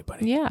to tell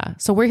anybody. Yeah.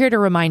 So we're here to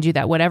remind you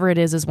that whatever it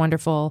is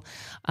wonderful.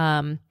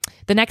 The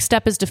next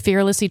step is to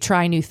fearlessly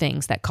try new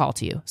things that call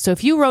to you. So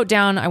if you wrote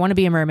down, I want to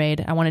be a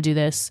mermaid, I want to do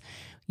this,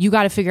 you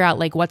got to figure out,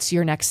 like, what's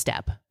your next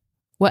step?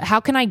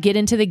 How can I get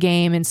into the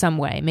game in some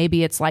way?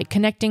 Maybe it's like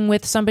connecting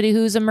with somebody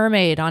who's a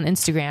mermaid on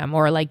Instagram,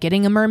 or like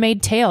getting a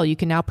mermaid tail. You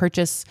can now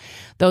purchase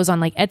those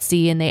on like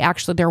Etsy, and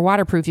they're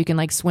waterproof. You can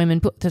like swim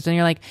in pools, and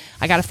you're like,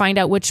 I got to find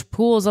out which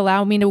pools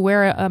allow me to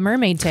wear a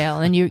mermaid tail.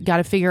 And you got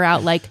to figure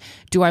out, like,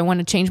 do I want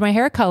to change my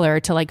hair color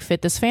to like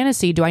fit this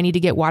fantasy? Do I need to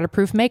get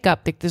waterproof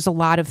makeup? There's a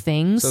lot of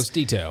things. Those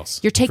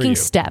details. You're taking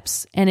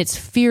steps, and it's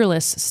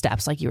fearless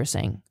steps. Like you were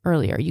saying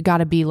earlier, you got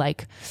to be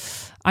like,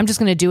 I'm just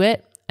going to do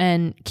it.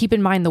 And keep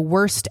in mind, the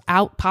worst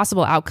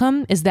possible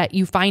outcome is that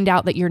you find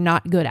out that you're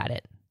not good at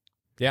it.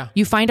 Yeah.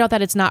 You find out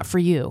that it's not for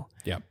you.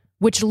 Yeah.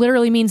 Which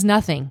literally means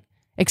nothing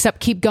except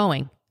keep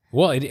going.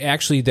 Well,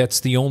 that's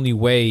the only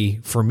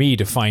way for me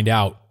to find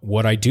out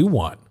what I do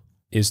want,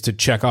 is to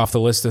check off the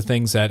list of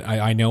things that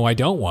I know I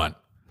don't want.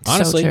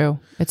 Honestly. So true.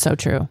 It's so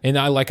true. And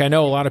I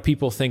know a lot of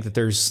people think that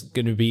there's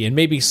going to be, and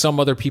maybe some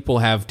other people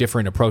have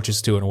different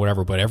approaches to it or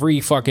whatever, but every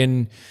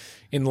fucking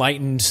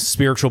enlightened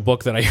spiritual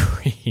book that I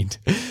read,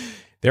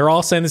 they're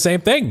all saying the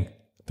same thing.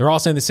 They're all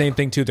saying the same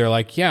thing too. They're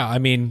like, yeah, I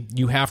mean,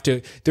 you have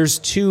to,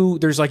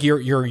 there's like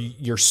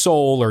your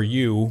soul, or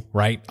you,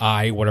 right?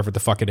 Whatever the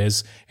fuck it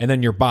is. And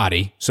then your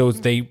body. So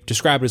they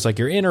describe it as like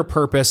your inner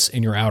purpose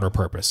and your outer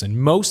purpose. And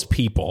most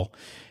people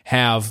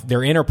have,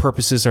 their inner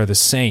purposes are the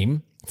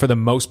same for the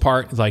most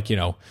part, like,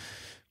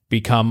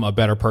 become a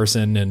better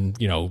person and,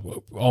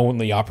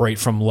 only operate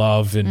from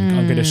love and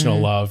unconditional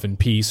love and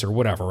peace or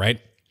whatever, right?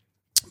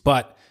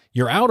 But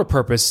your outer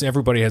purpose,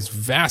 everybody has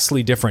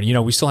vastly different.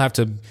 We still have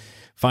to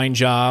find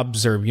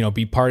jobs or,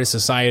 be part of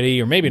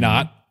society, or maybe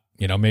not.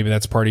 Maybe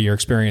that's part of your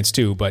experience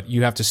too, but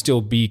you have to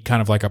still be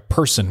kind of like a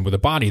person with a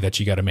body that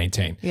you got to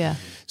maintain. Yeah.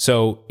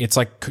 So it's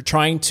like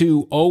trying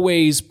to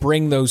always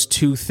bring those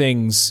two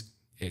things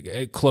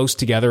close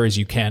together as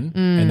you can.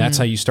 And that's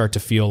how you start to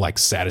feel like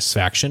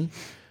satisfaction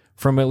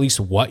from at least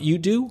what you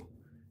do.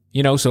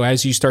 So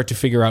as you start to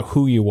figure out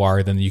who you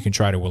are, then you can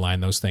try to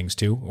align those things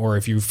too. Or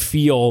if you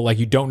feel like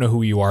you don't know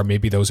who you are,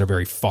 maybe those are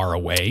very far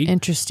away.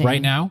 Interesting.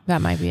 Right now.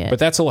 That might be it. But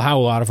that's how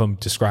a lot of them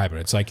describe it.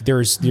 It's like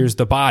there's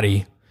the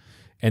body,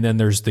 and then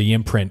there's the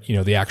imprint,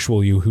 the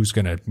actual you who's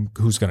gonna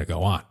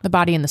go on. The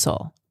body and the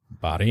soul.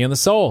 Body and the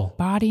Soul.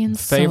 Body and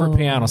Soul. Favorite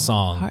piano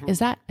song. Is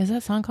that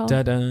song called?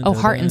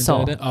 Heart and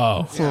Soul.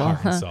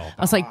 Heart and Soul. I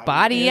was like,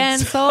 Body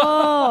and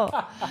Soul.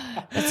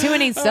 That's too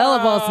many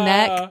syllables,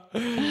 Nick.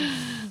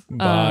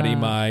 Body,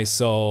 my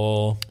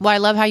soul. Well, I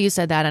love how you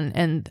said that.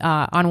 And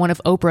on one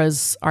of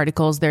Oprah's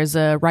articles, there's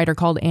a writer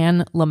called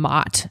Anne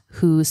Lamott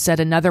who said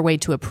another way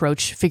to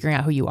approach figuring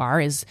out who you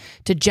are is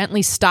to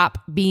gently stop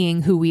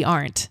being who we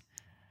aren't.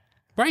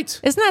 Right.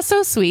 Isn't that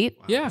so sweet?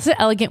 Yeah. It's an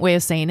elegant way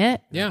of saying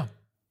it. Yeah.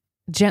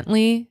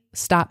 Gently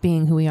stop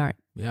being who we aren't.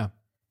 Yeah.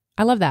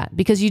 I love that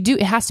because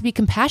it has to be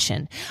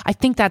compassion. I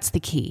think that's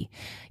the key.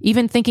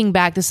 Even thinking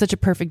back, this is such a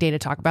perfect day to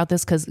talk about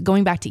this because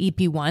going back to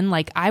EP1,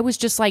 like I was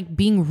just like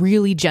being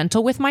really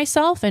gentle with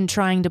myself and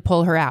trying to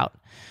pull her out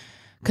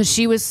because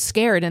she was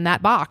scared in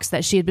that box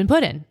that she had been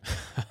put in.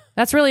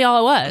 That's really all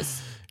it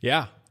was.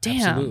 Yeah.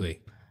 Damn. Absolutely.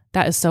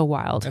 That is so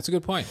wild. That's a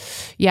good point.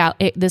 Yeah.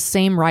 This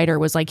same writer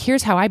was like,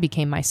 here's how I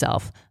became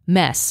myself.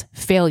 Mess,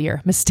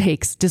 failure,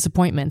 mistakes,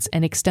 disappointments,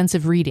 and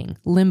extensive reading,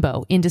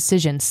 limbo,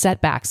 indecision,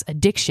 setbacks,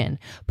 addiction,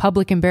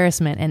 public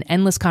embarrassment, and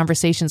endless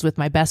conversations with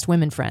my best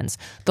women friends,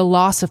 the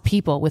loss of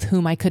people with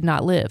whom I could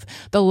not live,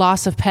 the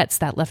loss of pets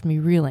that left me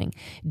reeling,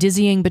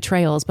 dizzying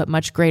betrayals, but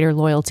much greater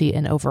loyalty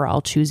and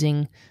overall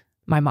choosing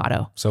my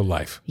motto. So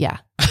life. Yeah.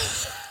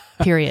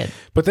 Period.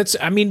 But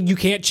you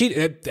can't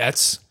cheat.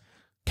 That's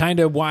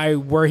kind of why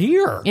we're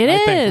here. I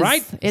think,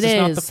 right? It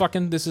is.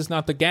 This is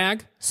not the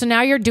gag. So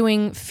now you're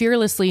doing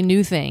fearlessly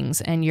new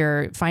things and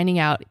you're finding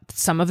out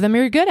some of them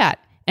you're good at.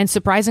 And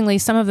surprisingly,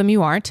 some of them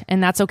you aren't,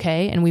 and that's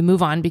okay. And we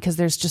move on because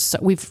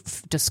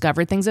we've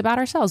discovered things about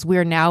ourselves. We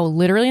are now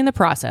literally in the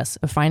process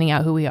of finding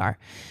out who we are.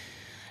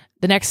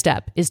 The next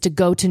step is to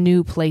go to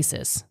new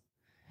places.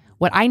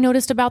 What I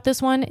noticed about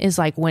this one is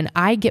like when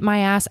I get my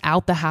ass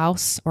out the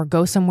house or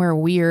go somewhere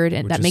weird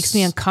and that makes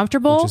me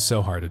uncomfortable. Which is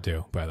so hard to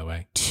do, by the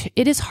way.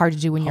 It is hard to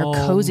do when you're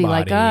cozy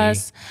like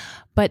us.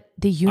 But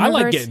the universe...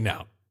 I like getting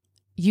out.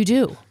 You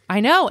do. I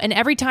know. And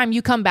every time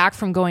you come back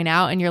from going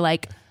out and you're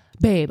like,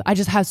 babe, I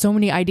just had so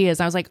many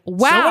ideas. I was like,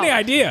 wow. So many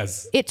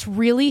ideas. It's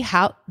really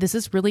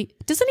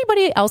does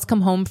anybody else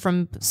come home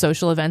from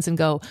social events and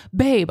go,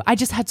 babe, I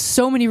just had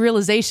so many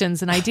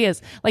realizations and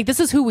ideas. Like, this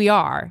is who we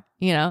are,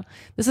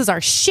 this is our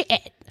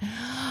shit.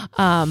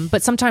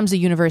 But sometimes the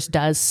universe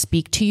does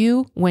speak to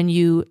you when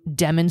you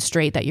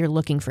demonstrate that you're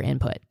looking for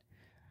input.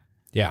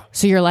 Yeah.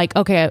 So you're like,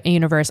 okay,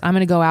 universe, I'm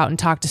going to go out and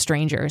talk to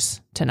strangers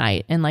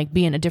tonight and like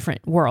be in a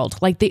different world.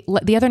 Like the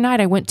other night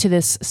I went to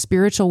this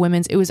spiritual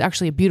women's, it was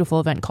actually a beautiful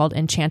event called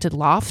Enchanted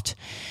Loft.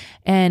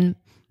 And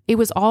it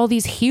was all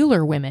these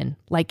healer women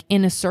like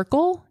in a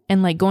circle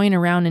and like going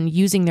around and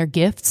using their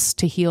gifts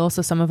to heal.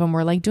 So some of them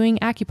were like doing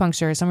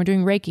acupuncture, some were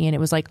doing Reiki, and it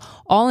was like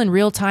all in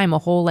real time, a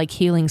whole like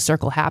healing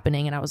circle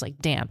happening. And I was like,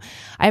 damn,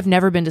 I've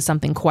never been to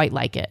something quite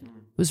like it.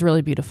 It was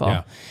really beautiful.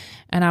 Yeah.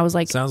 And I was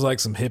like, sounds like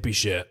some hippie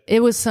shit.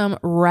 It was some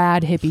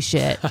rad hippie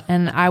shit.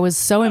 And I was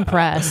so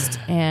impressed.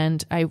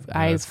 And I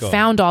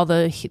found all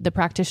the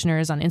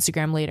practitioners on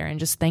Instagram later and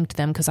just thanked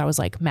them because I was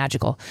like,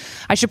 magical.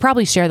 I should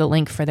probably share the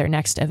link for their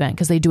next event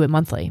because they do it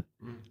monthly.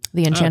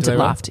 The Enchanted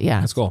Loft.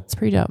 Yeah. That's cool. It's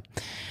pretty dope.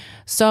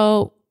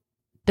 So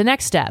the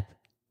next step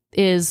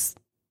is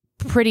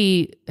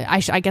pretty,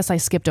 I guess I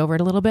skipped over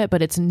it a little bit,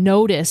 but it's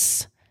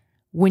notice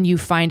when you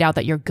find out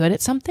that you're good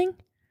at something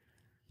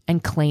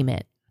and claim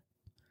it.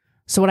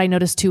 So what I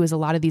noticed too is a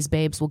lot of these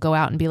babes will go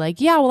out and be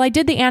like, yeah, well, I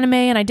did the anime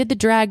and I did the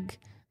drag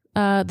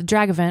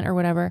event or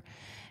whatever.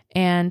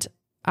 And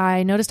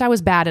I noticed I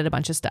was bad at a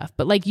bunch of stuff,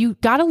 but like, you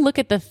got to look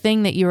at the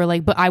thing that you were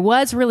like, but I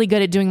was really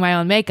good at doing my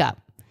own makeup.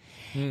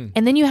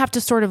 And then you have to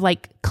sort of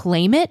like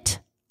claim it,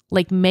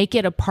 like make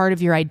it a part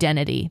of your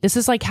identity. This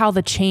is like how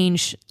the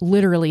change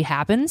literally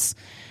happens.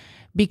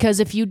 Because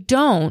if you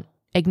don't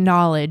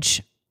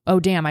acknowledge, oh,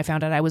 damn, I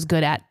found out I was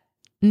good at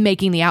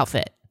making the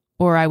outfit.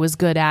 Or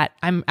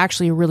I'm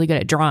actually really good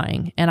at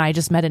drawing and I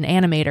just met an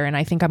animator and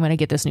I think I'm going to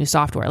get this new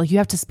software. Like you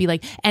have to be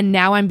like, and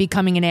now I'm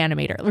becoming an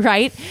animator,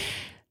 right?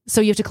 So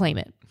you have to claim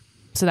it.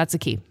 So that's the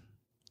key.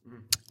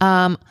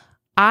 I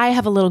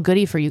have a little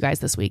goodie for you guys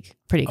this week.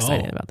 Pretty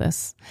excited about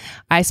this.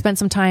 I spent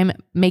some time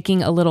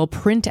making a little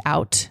print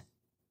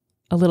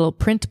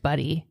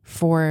buddy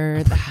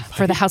for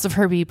the House of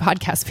Herbie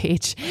podcast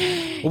page.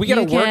 Well, we get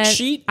a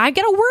worksheet? I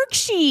get a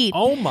worksheet.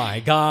 Oh my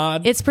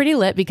God. It's pretty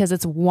lit because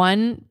it's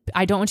one.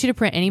 I don't want you to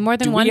print any more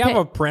than one. Do we have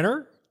a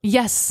printer?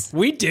 Yes.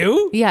 We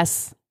do?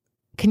 Yes.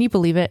 Can you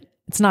believe it?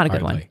 It's not a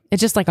good one. It's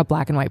just like a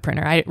black and white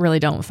printer. I really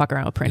don't fuck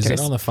around with printers.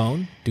 Is it on the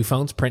phone? Do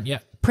phones print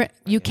yet?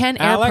 You can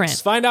Alex, air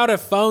print. Find out if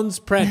phones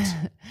print.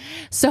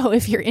 So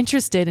if you're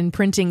interested in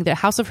printing the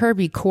House of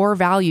Herbie core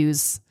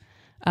values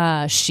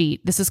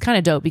sheet, this is kind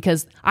of dope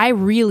because I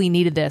really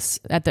needed this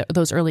at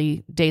those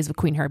early days of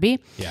Queen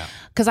Herbie. Yeah.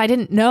 Because I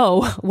didn't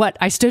know what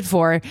I stood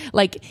for.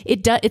 Like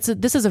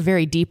this is a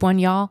very deep one,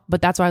 y'all.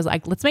 But that's why I was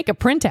like, let's make a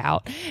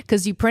printout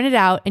because you print it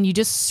out and you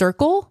just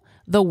circle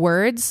the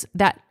words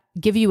that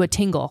give you a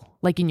tingle,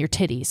 like in your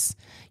titties.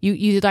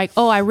 You like,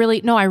 oh, I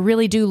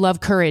really do love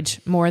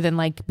courage more than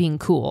like being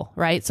cool,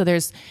 right?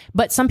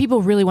 But some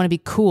people really want to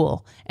be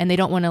cool and they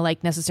don't want to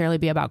like necessarily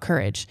be about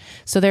courage.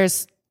 So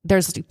there's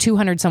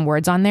 200 some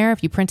words on there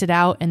if you print it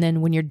out. And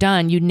then when you're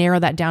done, you narrow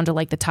that down to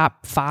like the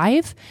top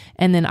 5.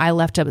 And then I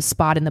left a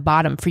spot in the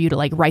bottom for you to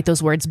like write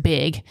those words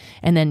big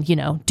and then,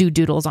 do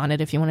doodles on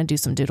it if you want to do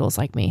some doodles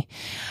like me.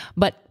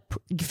 But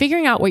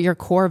figuring out what your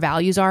core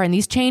values are, and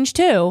these change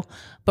too,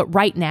 but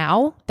right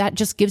now that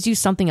just gives you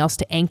something else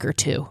to anchor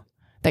to.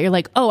 That you're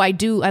like, oh, I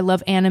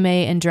love anime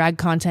and drag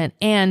content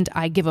and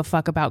I give a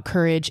fuck about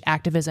courage,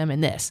 activism,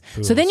 and this.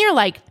 Ooh. So then you're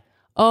like,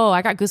 oh,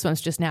 I got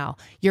goosebumps just now.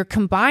 You're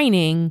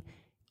combining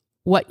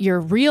what you're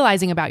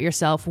realizing about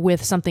yourself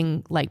with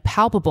something like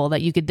palpable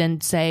that you could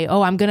then say,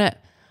 oh, I'm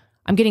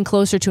getting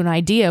closer to an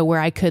idea where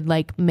I could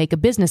like make a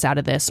business out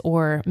of this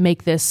or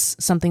make this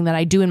something that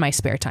I do in my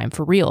spare time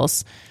for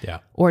reals. Yeah.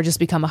 Or just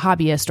become a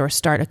hobbyist or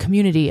start a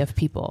community of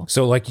people.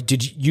 So like,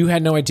 you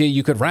had no idea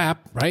you could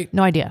rap, right?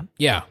 No idea.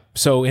 Yeah.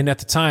 So, and at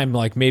the time,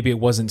 like maybe there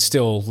was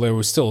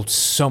still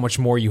so much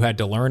more you had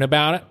to learn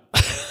about it.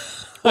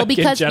 Well,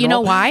 because you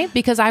know why?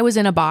 Because I was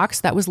in a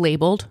box that was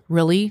labeled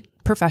really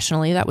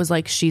professionally. That was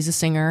like, she's a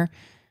singer.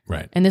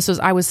 Right. And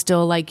I was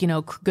still like,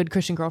 good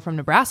Christian girl from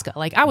Nebraska.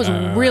 Like I was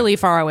really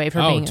far away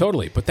from being. Oh,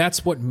 totally. But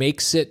that's what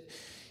makes it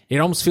it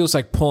almost feels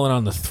like pulling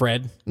on the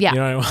thread. Yeah. You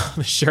know, on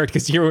the shirt,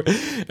 because you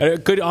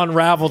could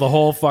unravel the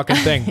whole fucking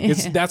thing.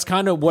 That's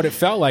kind of what it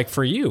felt like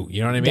for you.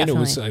 You know what I mean?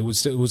 Definitely.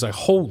 It was like,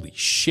 holy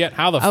shit,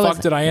 how the fuck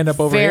did I end up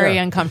over here? Very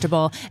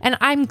uncomfortable. And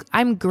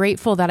I'm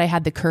grateful that I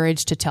had the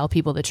courage to tell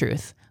people the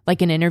truth.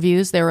 Like in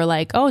interviews, they were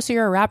like, "Oh, so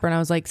you're a rapper?" And I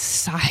was like,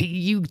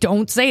 "You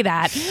don't say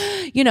that,"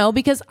 you know,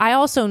 because I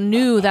also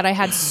knew that I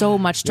had so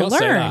much to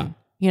learn.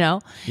 You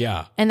know?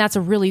 Yeah. And it's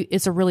a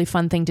really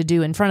fun thing to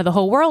do in front of the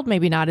whole world.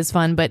 Maybe not as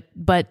fun, but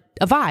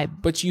a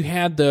vibe. But you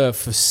had the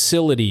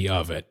facility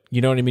of it.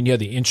 You know what I mean? You had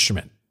the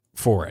instrument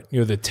for it. You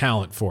had the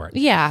talent for it.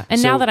 Yeah.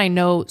 And now that I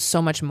know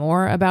so much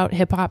more about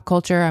hip hop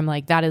culture, I'm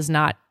like, that's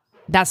not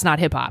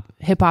hip hop.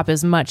 Hip hop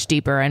is much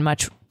deeper and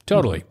much.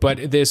 Totally.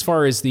 But as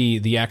far as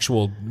the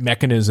actual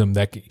mechanism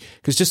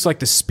because just like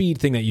the speed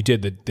thing that you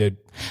did, the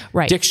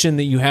right. diction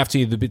that you have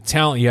to, the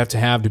talent you have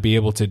to be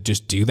able to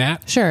just do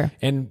that. Sure.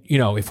 And, you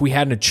know, if we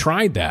hadn't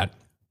tried that,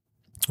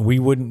 we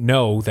wouldn't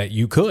know that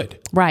you could.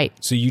 Right.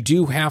 So you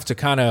do have to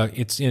kind of,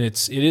 it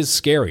is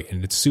scary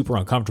and it's super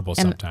uncomfortable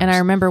sometimes. And I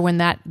remember when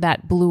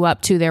that blew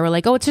up too, they were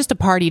like, "Oh, it's just a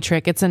party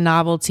trick. It's a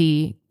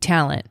novelty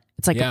talent.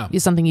 It's like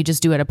it's something you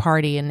just do at a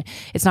party and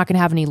it's not going to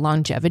have any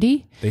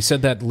longevity." They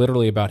said that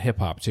literally about hip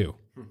hop too.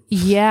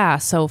 Yeah.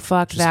 So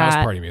fuck just that.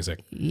 House party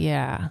music.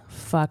 Yeah.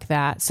 Fuck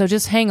that. So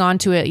just hang on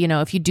to it. You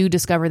know, if you do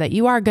discover that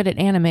you are good at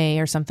anime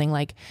or something,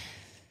 like,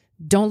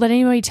 don't let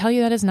anybody tell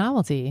you that is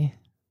novelty.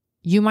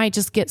 You might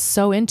just get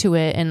so into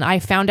it. And I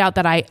found out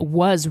that I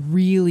was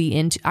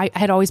really I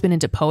had always been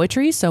into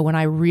poetry. So when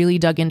I really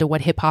dug into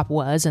what hip hop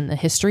was and the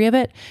history of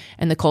it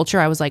and the culture,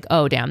 I was like,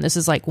 oh, damn, this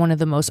is like one of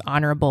the most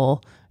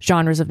honorable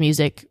genres of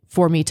music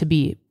for me to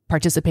be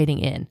participating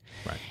in.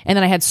 Right. And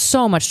then I had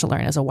so much to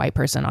learn as a white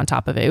person on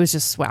top of it. It was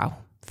just, wow,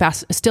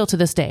 fast. Still to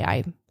this day,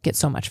 I get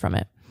so much from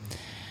it.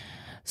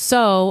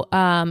 So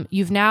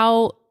you've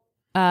now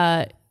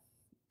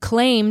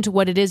claimed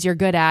what it is you're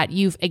good at.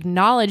 You've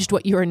acknowledged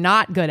what you're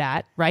not good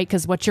at, right?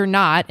 Because what you're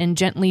not and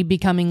gently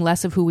becoming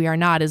less of who we are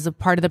not is a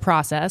part of the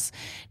process.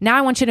 Now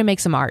I want you to make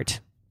some art.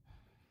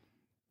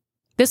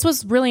 This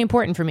was really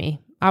important for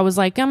me. I was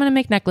like, I'm going to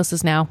make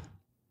necklaces now.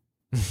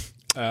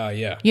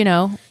 Yeah. You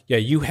know? Yeah,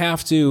 you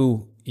have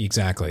to,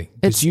 exactly.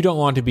 Because you don't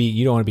want to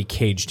be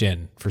caged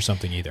in for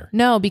something either.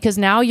 No, because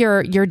now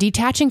you're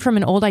detaching from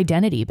an old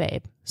identity,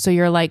 babe. So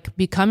you're like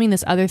becoming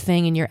this other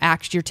thing and you're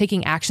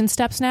taking action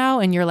steps now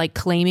and you're like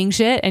claiming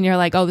shit and you're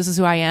like, oh, this is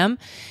who I am.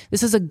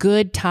 This is a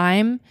good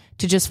time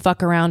to just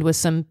fuck around with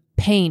some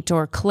paint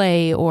or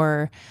clay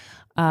or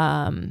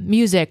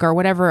music or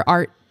whatever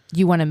art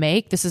you want to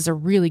make. This is a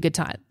really good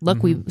time.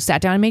 Look, we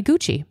sat down and made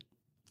Gucci.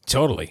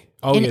 Totally.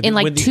 Oh, in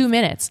like 2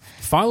 minutes.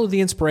 Follow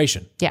the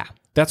inspiration. Yeah.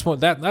 That's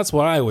what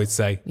I always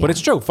say. But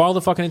it's true. Follow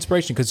the fucking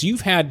inspiration, because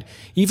you've had,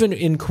 even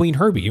in Queen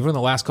Herbie, even in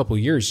the last couple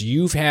of years,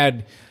 you've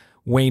had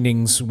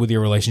wanings with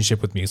your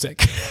relationship with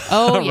music.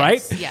 Oh,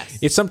 right? Yes.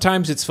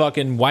 Sometimes it's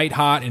fucking white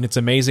hot and it's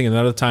amazing, and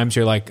other times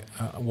you're like,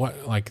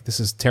 what? Like, this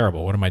is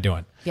terrible. What am I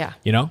doing? Yeah.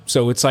 You know.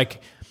 So it's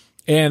like,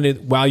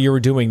 while you were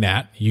doing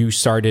that, you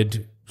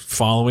started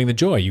following the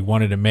joy. You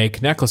wanted to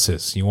make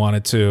necklaces. You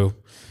wanted to,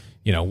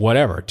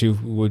 whatever,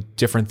 do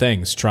different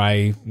things,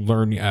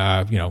 learn,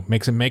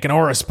 make an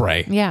aura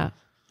spray. Yeah.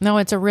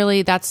 No,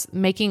 that's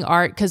making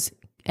art.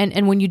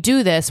 And when you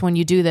do this,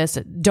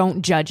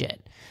 don't judge it.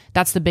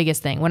 That's the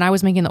biggest thing. When I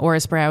was making the aura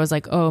spray, I was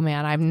like, oh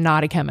man, I'm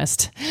not a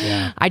chemist.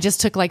 Yeah. I just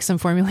took like some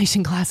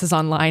formulation classes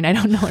online. I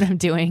don't know what I'm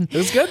doing. It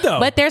was good though.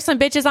 But there's some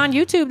bitches on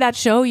YouTube that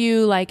show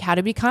you like how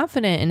to be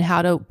confident and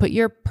how to put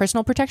your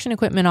personal protection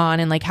equipment on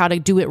and like how to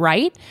do it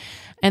right.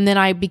 And then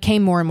I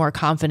became more and more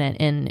confident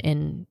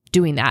in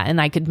doing that. And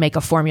I could make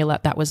a formula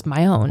that was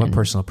my own. What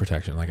personal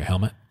protection? Like a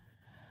helmet?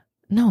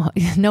 No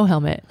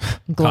helmet.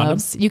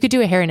 Gloves. You could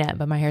do a hairnet,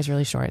 but my hair's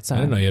really short. So I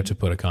didn't know you have to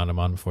put a condom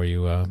on before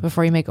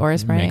you make aura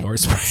spray. Make aura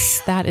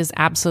spray. That is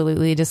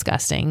absolutely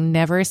disgusting.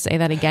 Never say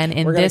that again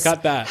in this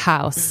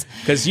house.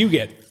 Because you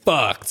get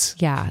fucked.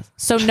 Yeah.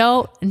 So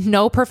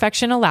no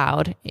perfection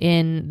allowed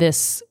in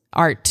this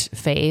art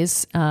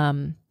phase.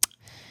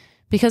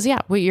 Because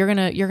you're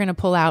gonna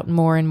pull out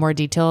more and more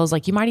details.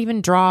 Like you might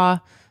even draw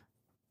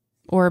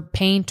or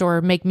paint or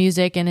make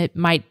music, and it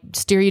might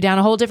steer you down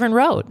a whole different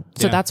road.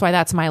 So that's why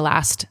that's my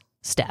last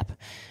step,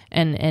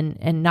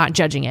 and not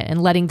judging it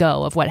and letting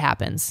go of what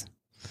happens.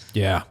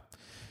 Yeah.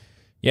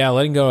 Yeah,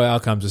 letting go of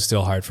outcomes is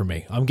still hard for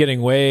me. I'm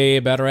getting way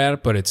better at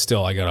it, but it's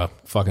still, I got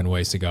a fucking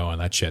ways to go on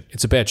that shit.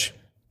 It's a bitch.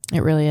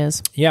 It really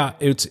is. Yeah,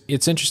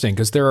 it's interesting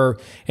because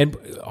and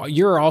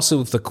you're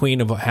also the queen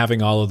of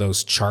having all of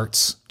those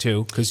charts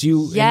too, because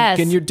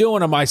and you're doing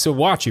them. I still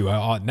watch you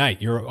at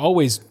night. You're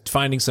always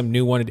finding some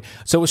new one.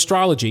 So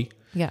astrology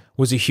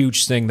was a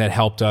huge thing that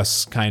helped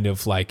us kind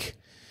of like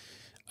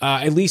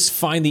at least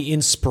find the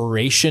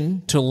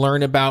inspiration to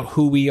learn about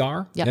who we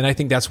are. Yep. And I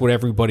think that's what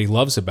everybody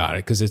loves about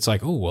it, because it's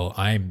like, oh, well,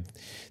 I'm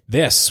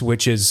this,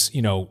 which is,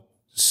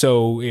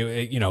 so,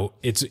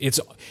 it's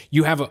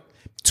you have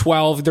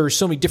 12, there are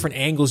so many different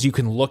angles you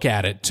can look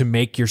at it to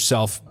make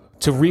yourself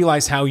to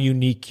realize how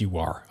unique you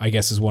are, I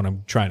guess is what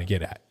I'm trying to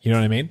get at. You know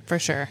what I mean? For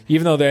sure.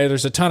 Even though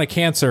there's a ton of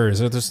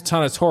Cancers, or there's a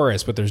ton of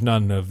Taurus, but there's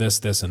none of this,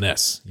 and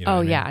this. You know what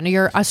I mean? Yeah. And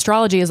your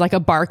astrology is like a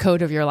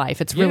barcode of your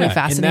life. It's really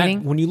fascinating.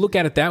 And when you look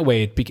at it that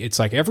way, it's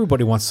like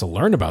everybody wants to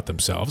learn about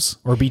themselves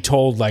or be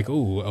told like,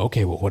 "Ooh,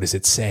 okay, well, what does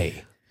it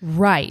say?"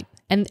 Right.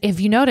 And if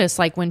you notice,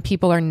 like when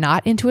people are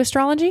not into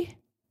astrology,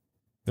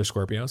 they're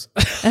Scorpios.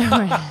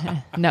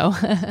 No,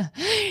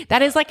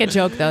 that is like a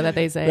joke though that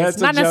they say. That's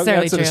it's not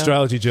necessarily true. That's an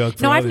astrology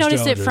joke. No, I've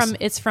noticed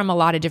it's from a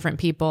lot of different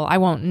people. I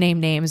won't name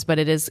names, but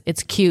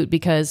it's cute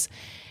because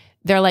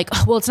they're like,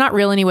 oh, well, it's not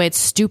real anyway. It's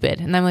stupid.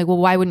 And I'm like, well,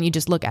 why wouldn't you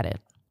just look at it?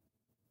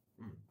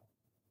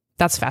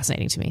 That's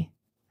fascinating to me.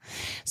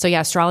 So yeah,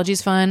 astrology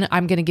is fun.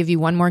 I'm going to give you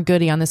one more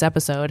goodie on this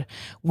episode.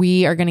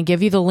 We are going to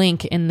give you the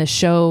link in the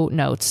show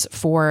notes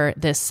for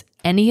this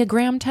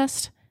Enneagram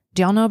test.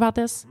 Do y'all know about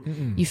this?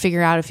 Mm-mm. You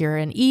figure out if you're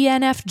an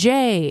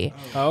ENFJ.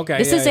 Oh, okay.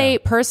 This is a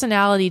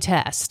personality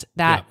test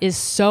that is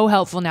so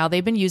helpful now.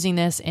 They've been using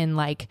this in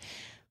like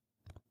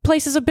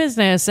places of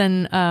business,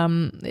 and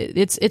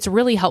it's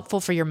really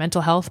helpful for your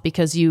mental health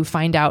because you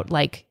find out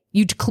like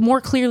you more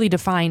clearly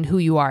define who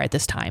you are at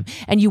this time.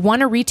 And you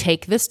want to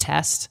retake this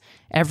test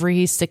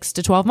every 6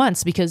 to 12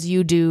 months because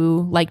you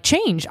do like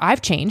change.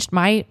 I've changed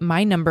my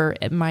number,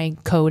 my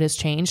code has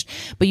changed,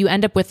 but you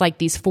end up with like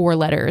these 4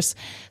 letters.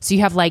 So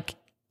you have like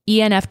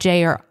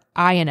ENFJ or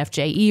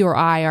INFJ. E or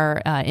I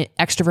are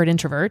extrovert,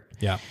 introvert.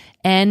 Yeah.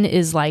 N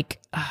is like,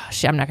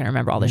 I'm not going to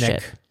remember all this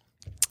shit.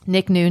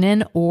 Nick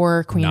Noonan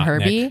or Queen Not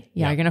Herbie. Nick.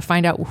 Yeah, you're going to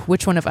find out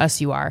which one of us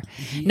you are.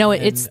 No,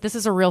 this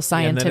is a real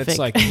scientific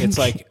it's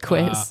like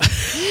quiz.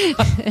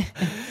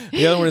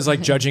 The other one is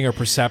like judging or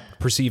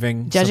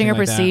perceiving. Judging or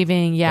like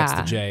perceiving, that. yeah.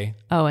 That's the J.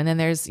 Oh, and then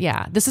this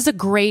is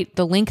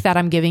the link that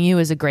I'm giving you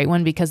is a great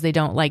one because they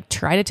don't like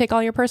try to take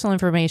all your personal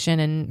information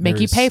and make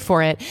you pay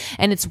for it.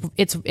 And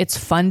it's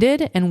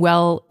funded and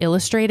well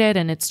illustrated,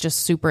 and it's just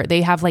super.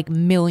 They have like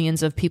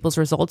millions of people's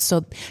results.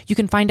 So you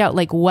can find out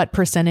like what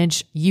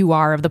percentage you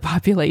are of the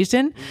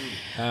population.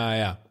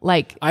 Yeah.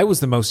 Like I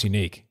was the most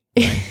unique.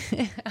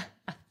 Right?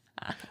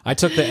 I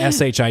took the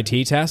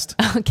SHIT test.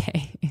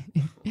 Okay.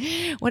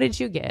 What did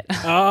you get?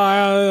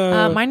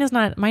 Mine is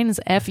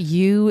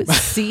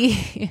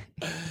FUC.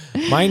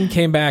 Mine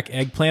came back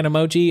eggplant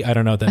emoji. I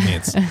don't know what that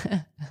means.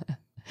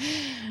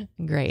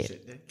 Great.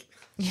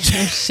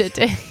 Shit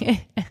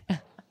dick.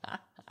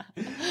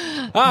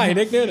 Hi,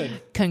 Nick Noonan.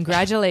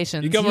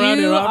 Congratulations. You come around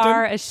here often? You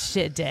are a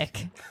shit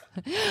dick.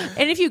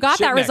 And if you got Shit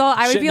that neck. result,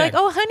 I would Shit be neck.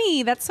 like, oh,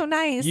 honey, that's so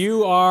nice.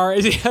 You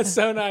are, that's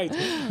so nice.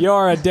 You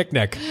are a dick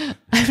nick.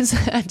 I'm so,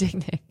 dick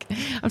Nick.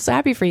 I'm so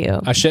happy for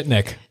you. A shit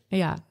nick.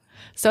 Yeah.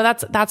 So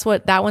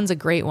that one's a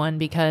great one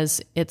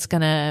because it's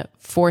going to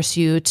force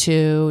you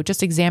to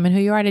just examine who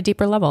you are at a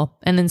deeper level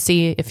and then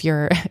see if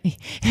you're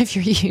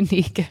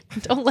unique.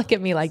 Don't look at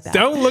me like that.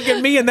 Don't look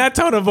at me in that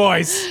tone of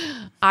voice.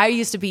 I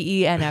used to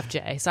be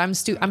ENFJ, so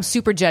I'm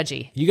super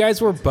judgy. You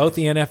guys were both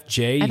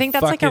ENFJ. I think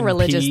that's like a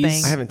religious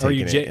thing. I haven't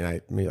taken it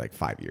in maybe like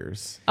 5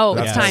 years. Oh,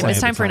 That's it's time. the It's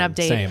same time for an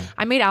update. Same.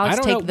 I made Alex I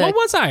don't take know. What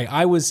was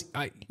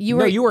I? You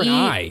were an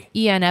I.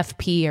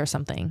 ENFP or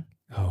something.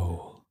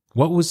 Oh.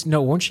 What was,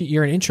 no, weren't you,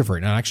 you're an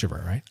introvert, not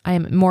extrovert, right? I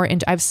have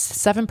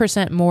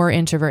 7% more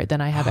introvert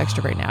than I have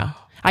extrovert now.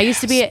 I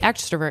used to be an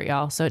extrovert,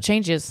 y'all, so it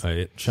changes.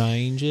 It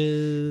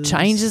changes.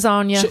 Changes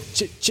on you.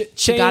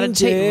 You got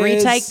to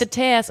retake the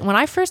test. When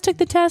I first took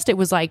the test, it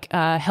was like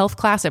a health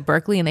class at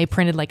Berkeley, and they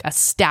printed like a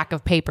stack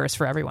of papers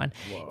for everyone.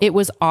 Whoa. It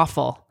was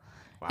awful.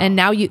 Wow. And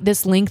now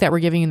this link that we're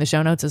giving you in the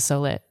show notes is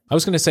so lit. I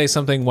was going to say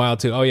something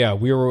wild too. Oh yeah,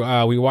 we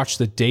watched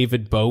one of the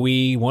David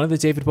Bowie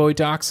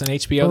docs on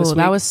HBO this week.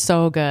 That was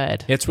so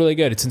good. It's really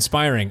good. It's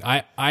inspiring.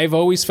 I've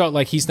always felt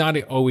like he's not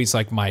always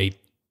like my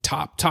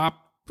top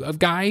of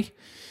guy,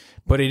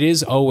 but it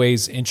is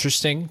always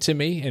interesting to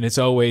me, and it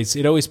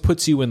always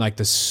puts you in like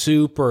the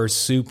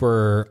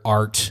super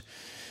art,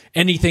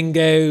 anything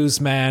goes,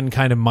 man,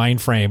 kind of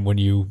mind frame when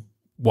you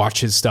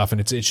watch his stuff,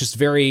 and it's just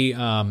very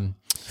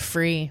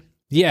free.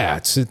 Yeah,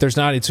 it's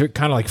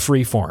kind of like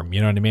free form,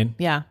 you know what I mean?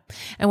 Yeah.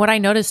 And what I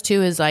noticed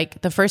too is like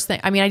the first thing,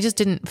 I mean, I just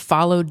didn't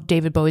follow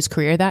David Bowie's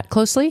career that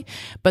closely,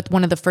 but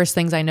one of the first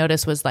things I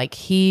noticed was like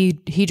he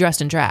dressed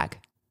in drag.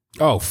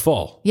 Oh,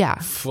 full. Yeah.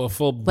 Full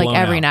like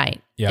every out.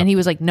 night. Yeah. And he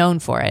was like known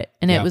for it.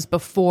 And it was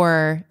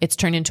before it's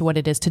turned into what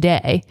it is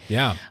today.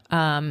 Yeah.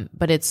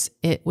 But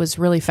it was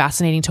really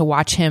fascinating to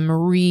watch him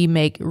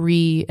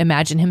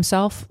reimagine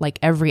himself, like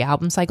every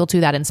album cycle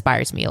too. That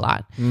inspires me a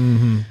lot.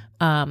 Mm-hmm.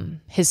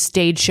 His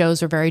stage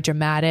shows are very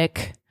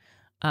dramatic.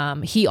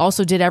 He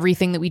also did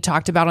everything that we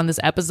talked about on this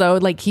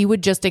episode. Like he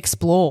would just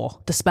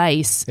explore the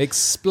space.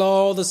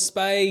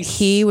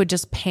 He would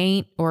just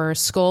paint or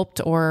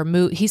sculpt or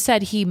move. He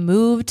said he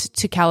moved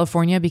to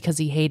California because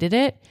he hated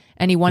it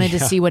and he wanted to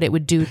see what it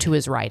would do to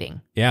his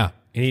writing. Yeah.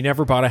 And he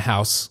never bought a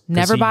house.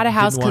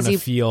 Because he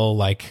feel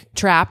like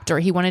trapped, or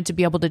he wanted to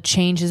be able to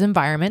change his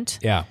environment.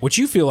 Yeah. Which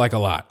you feel like a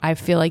lot. I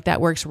feel like that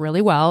works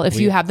really well if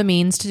you have the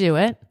means to do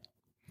it.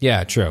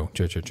 Yeah, true.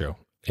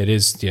 It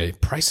is. Yeah,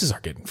 prices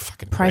are getting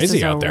fucking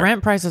crazy out there.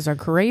 Rent prices are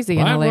crazy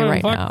in LA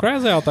right now.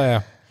 Crazy out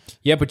there.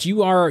 Yeah, but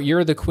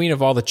you're the queen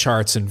of all the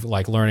charts and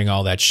like learning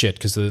all that shit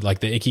because the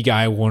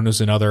Ikigai one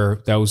was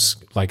another that was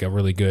like a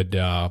really good.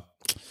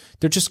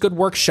 They're just good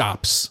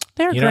workshops.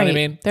 They're great. Know what I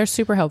mean? They're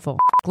super helpful.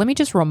 Let me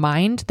just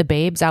remind the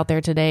babes out there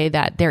today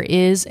that there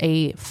is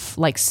a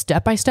like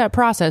step-by-step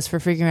process for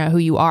figuring out who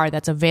you are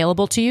that's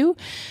available to you.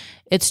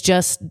 It's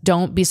just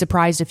don't be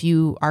surprised if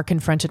you are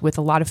confronted with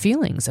a lot of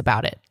feelings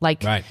about it.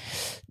 Like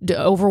the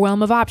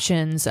overwhelm of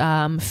options,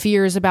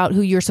 fears about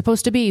who you're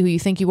supposed to be, who you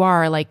think you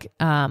are, like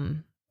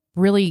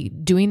really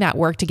doing that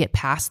work to get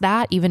past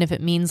that, even if it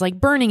means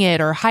like burning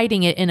it or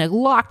hiding it in a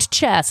locked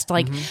chest.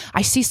 Like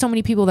I see so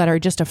many people that are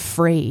just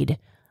afraid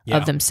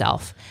of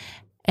themselves.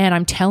 And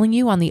I'm telling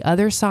you, on the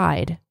other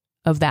side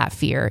of that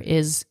fear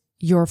is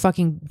your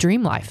fucking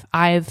dream life.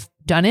 I've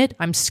done it.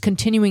 I'm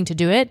continuing to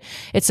do it.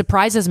 It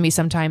surprises me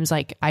sometimes.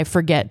 Like I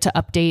forget to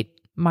update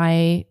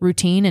my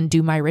routine and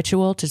do my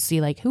ritual to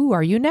see like, who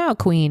are you now,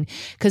 queen?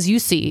 Because you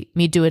see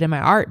me do it in my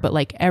art, but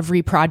like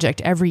every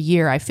project, every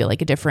year, I feel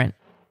like a different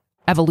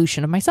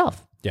evolution of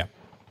myself. Yeah.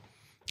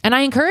 And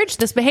I encourage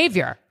this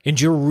behavior.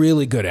 And you're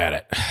really good at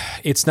it.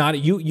 It's not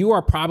you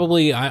are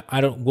probably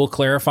we'll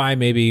clarify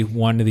maybe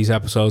one of these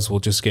episodes we'll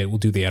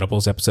do the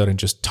edibles episode and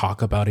just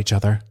talk about each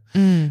other.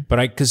 But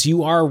because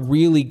you are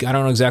really, I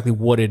don't know exactly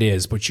what it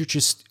is, but you're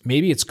just,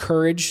 maybe it's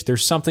courage.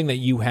 There's something that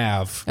you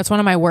have. That's one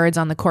of my words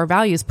on the core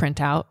values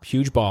printout.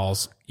 Huge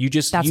balls.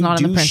 That's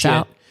not on the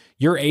printout.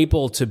 You're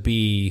able to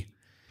be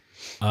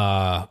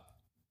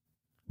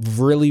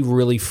really,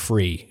 really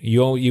free.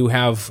 You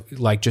have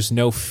like just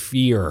no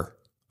fear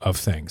of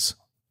things,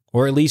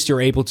 or at least you're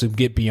able to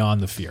get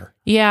beyond the fear.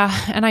 Yeah.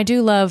 And I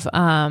do love,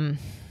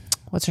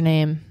 what's her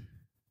name?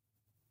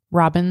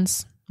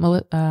 Robbins.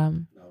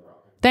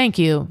 Thank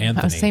you.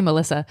 Anthony. I was saying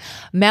Melissa.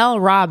 Mel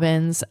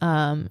Robbins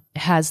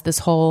has this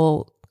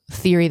whole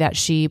theory that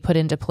she put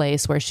into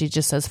place where she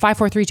just says 5,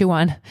 4, 3, 2,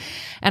 1.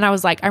 And I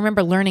was like, I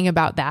remember learning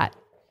about that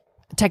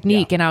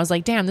technique and I was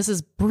like, damn, this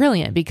is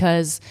brilliant,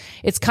 because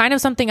it's kind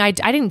of something I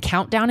didn't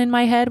count down in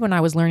my head when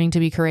I was learning to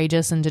be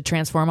courageous and to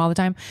transform all the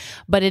time,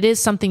 but it is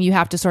something you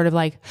have to sort of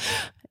like,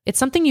 it's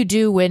something you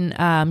do when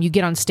you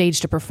get on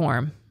stage to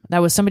perform.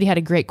 Somebody had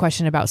a great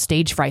question about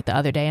stage fright the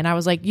other day, and I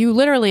was like,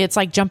 it's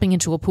like jumping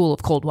into a pool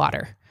of cold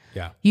water.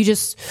 Yeah. You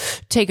just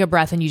take a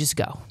breath and you just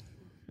go.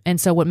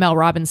 And so what Mel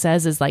Robbins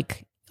says is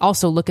like,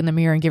 also look in the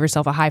mirror and give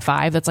yourself a high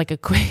five. It's like a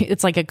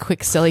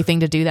quick, silly thing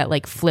to do that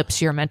like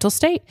flips your mental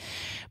state.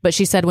 But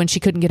she said when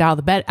she couldn't get out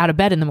of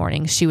bed in the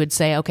morning, she would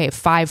say, okay,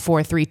 5,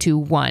 4, 3, 2,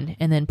 1,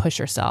 and then push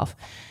herself.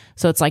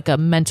 So it's like a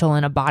mental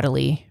and a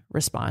bodily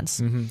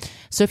response. Mm-hmm.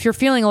 So if you're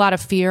feeling a lot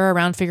of fear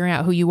around figuring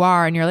out who you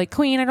are and you're like,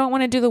 queen, I don't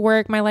want to do the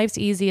work. My life's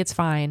easy. It's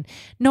fine.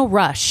 No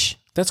rush.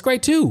 That's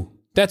great too.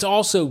 That's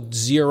also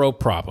zero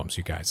problems,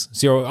 you guys.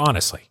 Zero,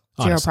 honestly.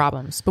 Zero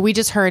problems. But we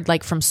just heard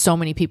like from so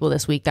many people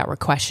this week that were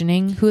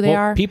questioning who they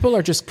are. People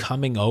are just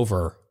coming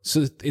over.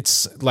 So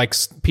it's like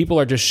people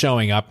are just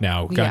showing up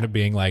now, kind of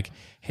being like,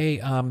 hey,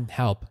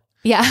 help.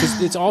 Yeah.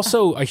 It's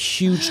also a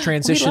huge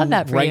transition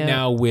right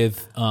now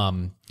with,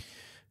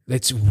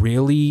 it's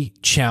really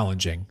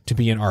challenging to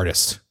be an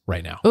artist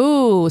right now.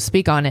 Ooh,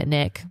 speak on it,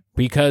 Nick.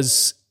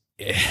 Because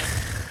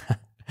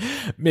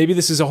maybe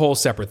this is a whole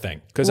separate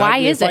thing. Why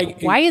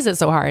is it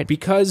so hard?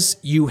 Because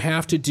you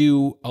have to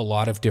do a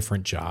lot of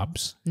different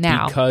jobs.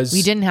 Now, because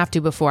we didn't have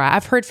to before.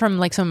 I've heard from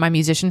like some of my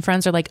musician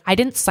friends are like, I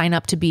didn't sign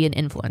up to be an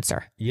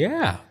influencer.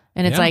 Yeah.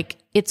 And it's like,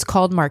 it's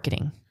called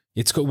marketing.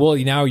 Well,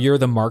 now you're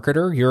the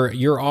marketer.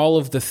 You're all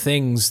of the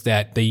things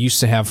that they used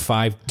to have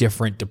 5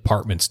 different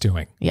departments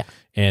doing. Yeah.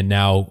 And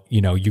now,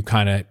 you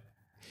kind of,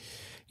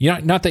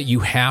 not that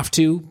you have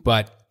to,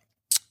 but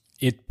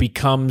it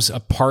becomes a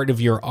part of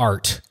your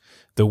art,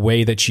 the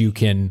way that you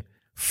can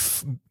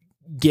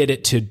get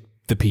it to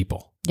the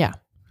people. Yeah.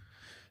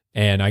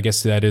 And I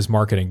guess that is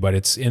marketing,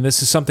 but and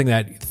this is something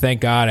that,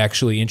 thank God,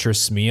 actually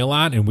interests me a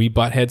lot, and we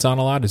butt heads on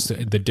a lot, is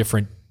the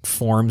different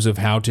forms of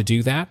how to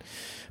do that.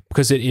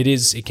 Because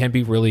it can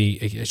be really,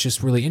 it's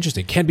just really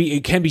interesting.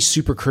 It can be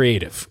super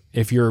creative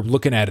if you're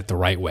looking at it the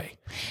right way.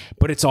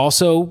 But it's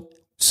also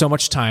so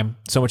much time,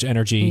 so much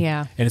energy,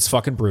 and it's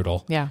fucking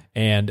brutal. Yeah.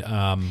 And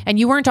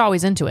you weren't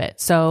always into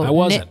it. So I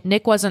wasn't.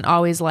 Nick wasn't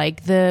always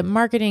like the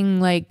marketing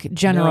like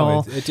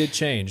general. No, it did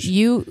change.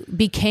 You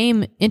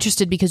became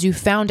interested because you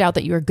found out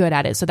that you were good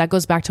at it. So that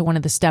goes back to one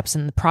of the steps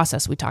in the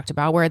process we talked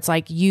about, where it's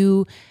like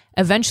you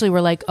eventually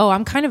were like, oh,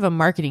 I'm kind of a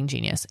marketing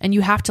genius, and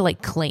you have to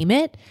like claim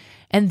it.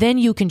 And then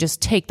you can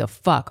just take the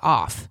fuck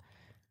off.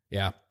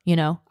 Yeah.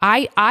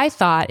 I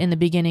thought in the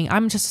beginning,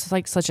 I'm just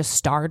like such a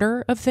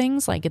starter of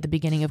things. Like at the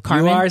beginning of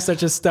Carmen. You are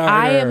such a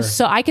starter.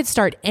 I could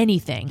start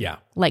anything. Yeah.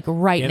 Like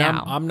right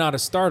now. I'm not a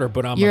starter,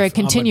 but You're a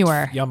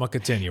continuer. I'm a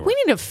continuer. We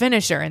need a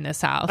finisher in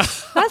this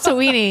house. That's what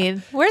we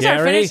need. Where's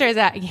our finishers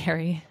at,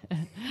 Gary?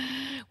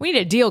 We need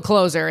a deal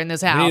closer in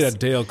this house. We need a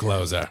deal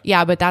closer.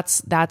 Yeah, but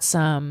that's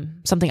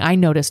something I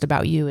noticed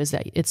about you, is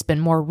that it's been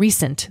more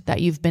recent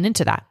that you've been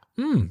into that.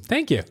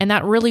 Thank you. And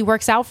that really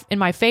works out in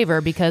my favor,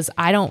 because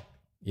I'm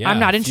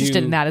not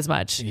interested in that as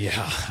much.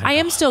 Yeah. I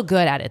am still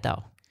good at it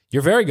though.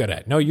 You're very good at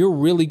it. No, you're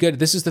really good.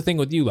 This is the thing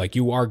with you. Like,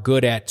 you are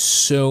good at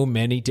so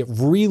many,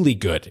 really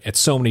good at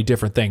so many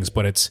different things,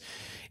 but it's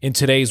in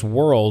today's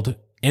world.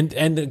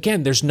 And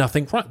again, there's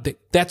nothing wrong.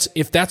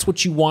 If that's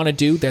what you want to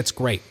do, that's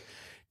great.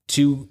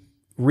 To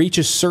reach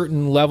a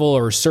certain level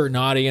or a certain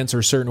audience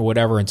or certain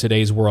whatever in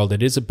today's world,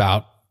 it is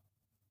about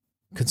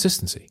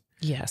consistency.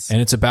 Yes.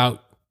 And it's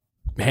about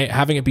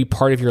having it be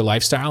part of your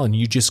lifestyle, and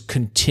you just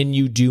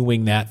continue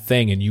doing that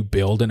thing and you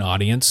build an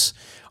audience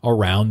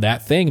around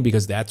that thing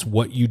because that's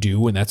what you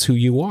do and that's who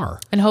you are.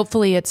 And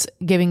hopefully it's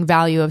giving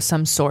value of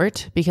some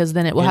sort, because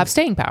then it will have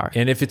staying power.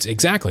 And if it's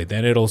exactly,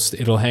 then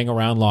it'll hang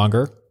around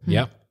longer.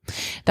 Yep.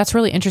 That's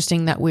really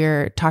interesting that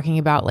we're talking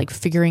about like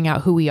figuring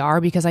out who we are,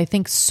 because I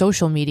think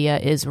social media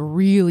is a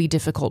really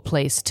difficult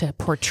place to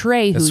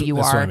portray who you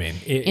are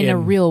in a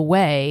real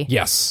way.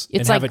 Yes.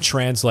 It's and have it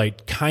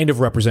translate kind of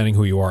representing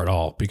who you are at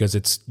all, because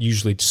it's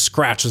usually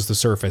scratches the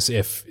surface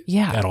if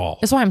at all.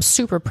 That's why I'm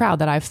super proud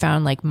that I've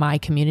found like my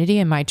community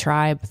and my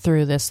tribe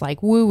through this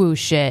like woo-woo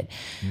shit,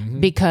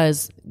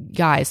 because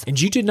guys. And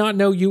you did not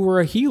know you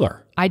were a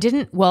healer. I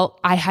didn't. Well,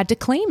 I had to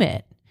claim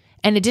it.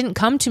 And it didn't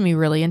come to me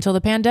really until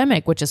the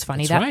pandemic, which is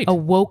funny. That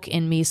awoke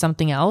in me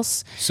something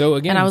else. So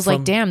again, and I was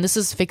like, damn, this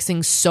is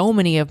fixing so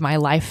many of my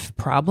life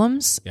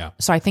problems. Yeah.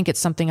 So I think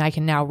it's something I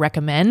can now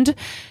recommend.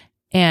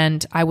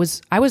 And I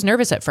was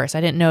nervous at first.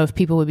 I didn't know if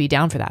people would be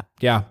down for that.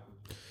 Yeah.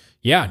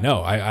 Yeah, no,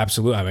 I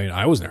absolutely. I mean,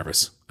 I was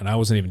nervous and I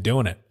wasn't even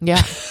doing it.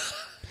 Yeah.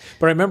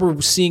 But I remember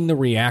seeing the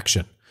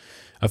reaction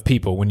of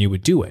people when you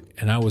would do it.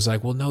 And I was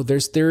like, well, no,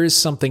 there is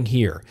something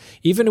here.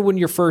 Even when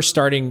you're first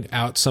starting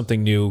out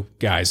something new,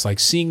 guys, like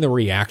seeing the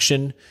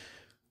reaction,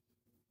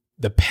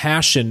 the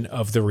passion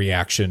of the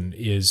reaction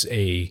is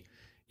a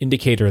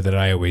indicator that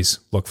I always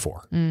look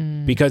for.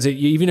 Because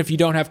even if you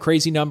don't have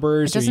crazy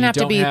numbers, it doesn't have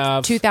to be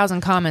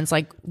 2,000 comments,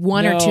 like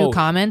one or two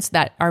comments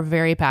that are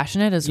very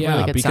passionate is a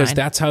really good because sign.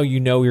 That's how you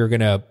know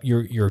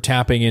you're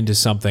tapping into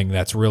something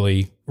that's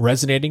really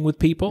resonating with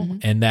people.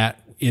 And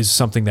that is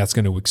something that's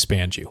going to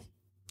expand you.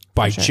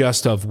 By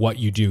just of what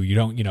you do. You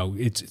don't,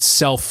 it's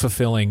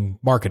self-fulfilling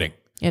marketing.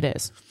 It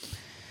is.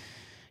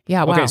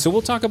 Yeah, wow. Okay, so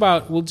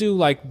we'll do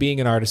like being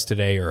an artist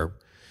today or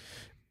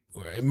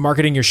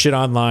marketing your shit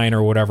online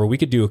or whatever. We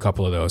could do a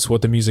couple of those.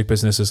 What the music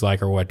business is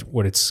like or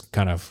what it's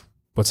kind of,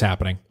 what's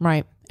happening.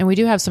 Right. And we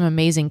do have some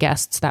amazing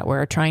guests that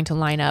we're trying to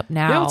line up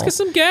now. Yeah, let's get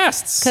some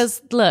guests.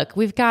 Because look,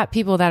 we've got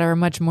people that are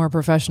much more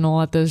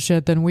professional at this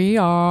shit than we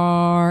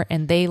are,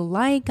 and they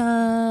like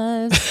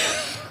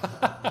us.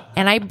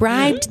 And I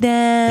bribed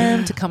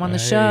them to come on the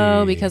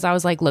show because I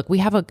was like, look, we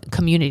have a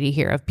community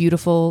here of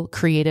beautiful,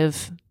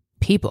 creative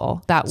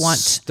people that want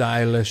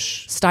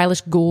stylish,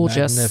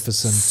 gorgeous,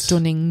 magnificent,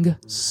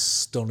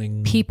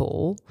 stunning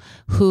people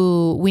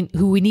who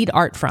we need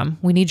art from.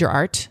 We need your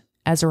art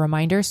as a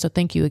reminder. So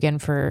thank you again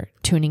for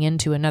tuning in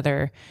to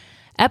another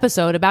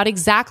episode about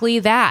exactly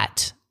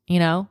that.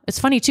 It's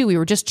funny too. We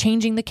were just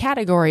changing the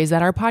categories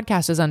that our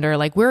podcast is under.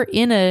 Like, we're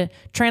in a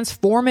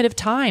transformative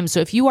time. So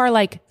if you are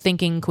like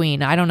thinking,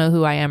 Queen, I don't know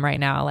who I am right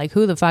now. Like,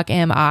 who the fuck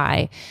am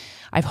I?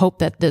 I hope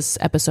that this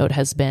episode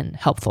has been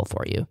helpful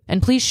for you.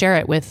 And please share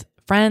it with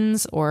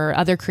friends or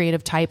other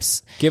creative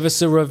types. Give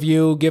us a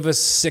review. Give us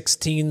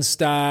 16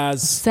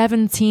 stars.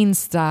 17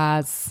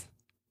 stars.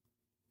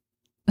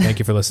 Thank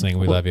you for listening.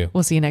 We love you.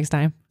 We'll see you next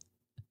time.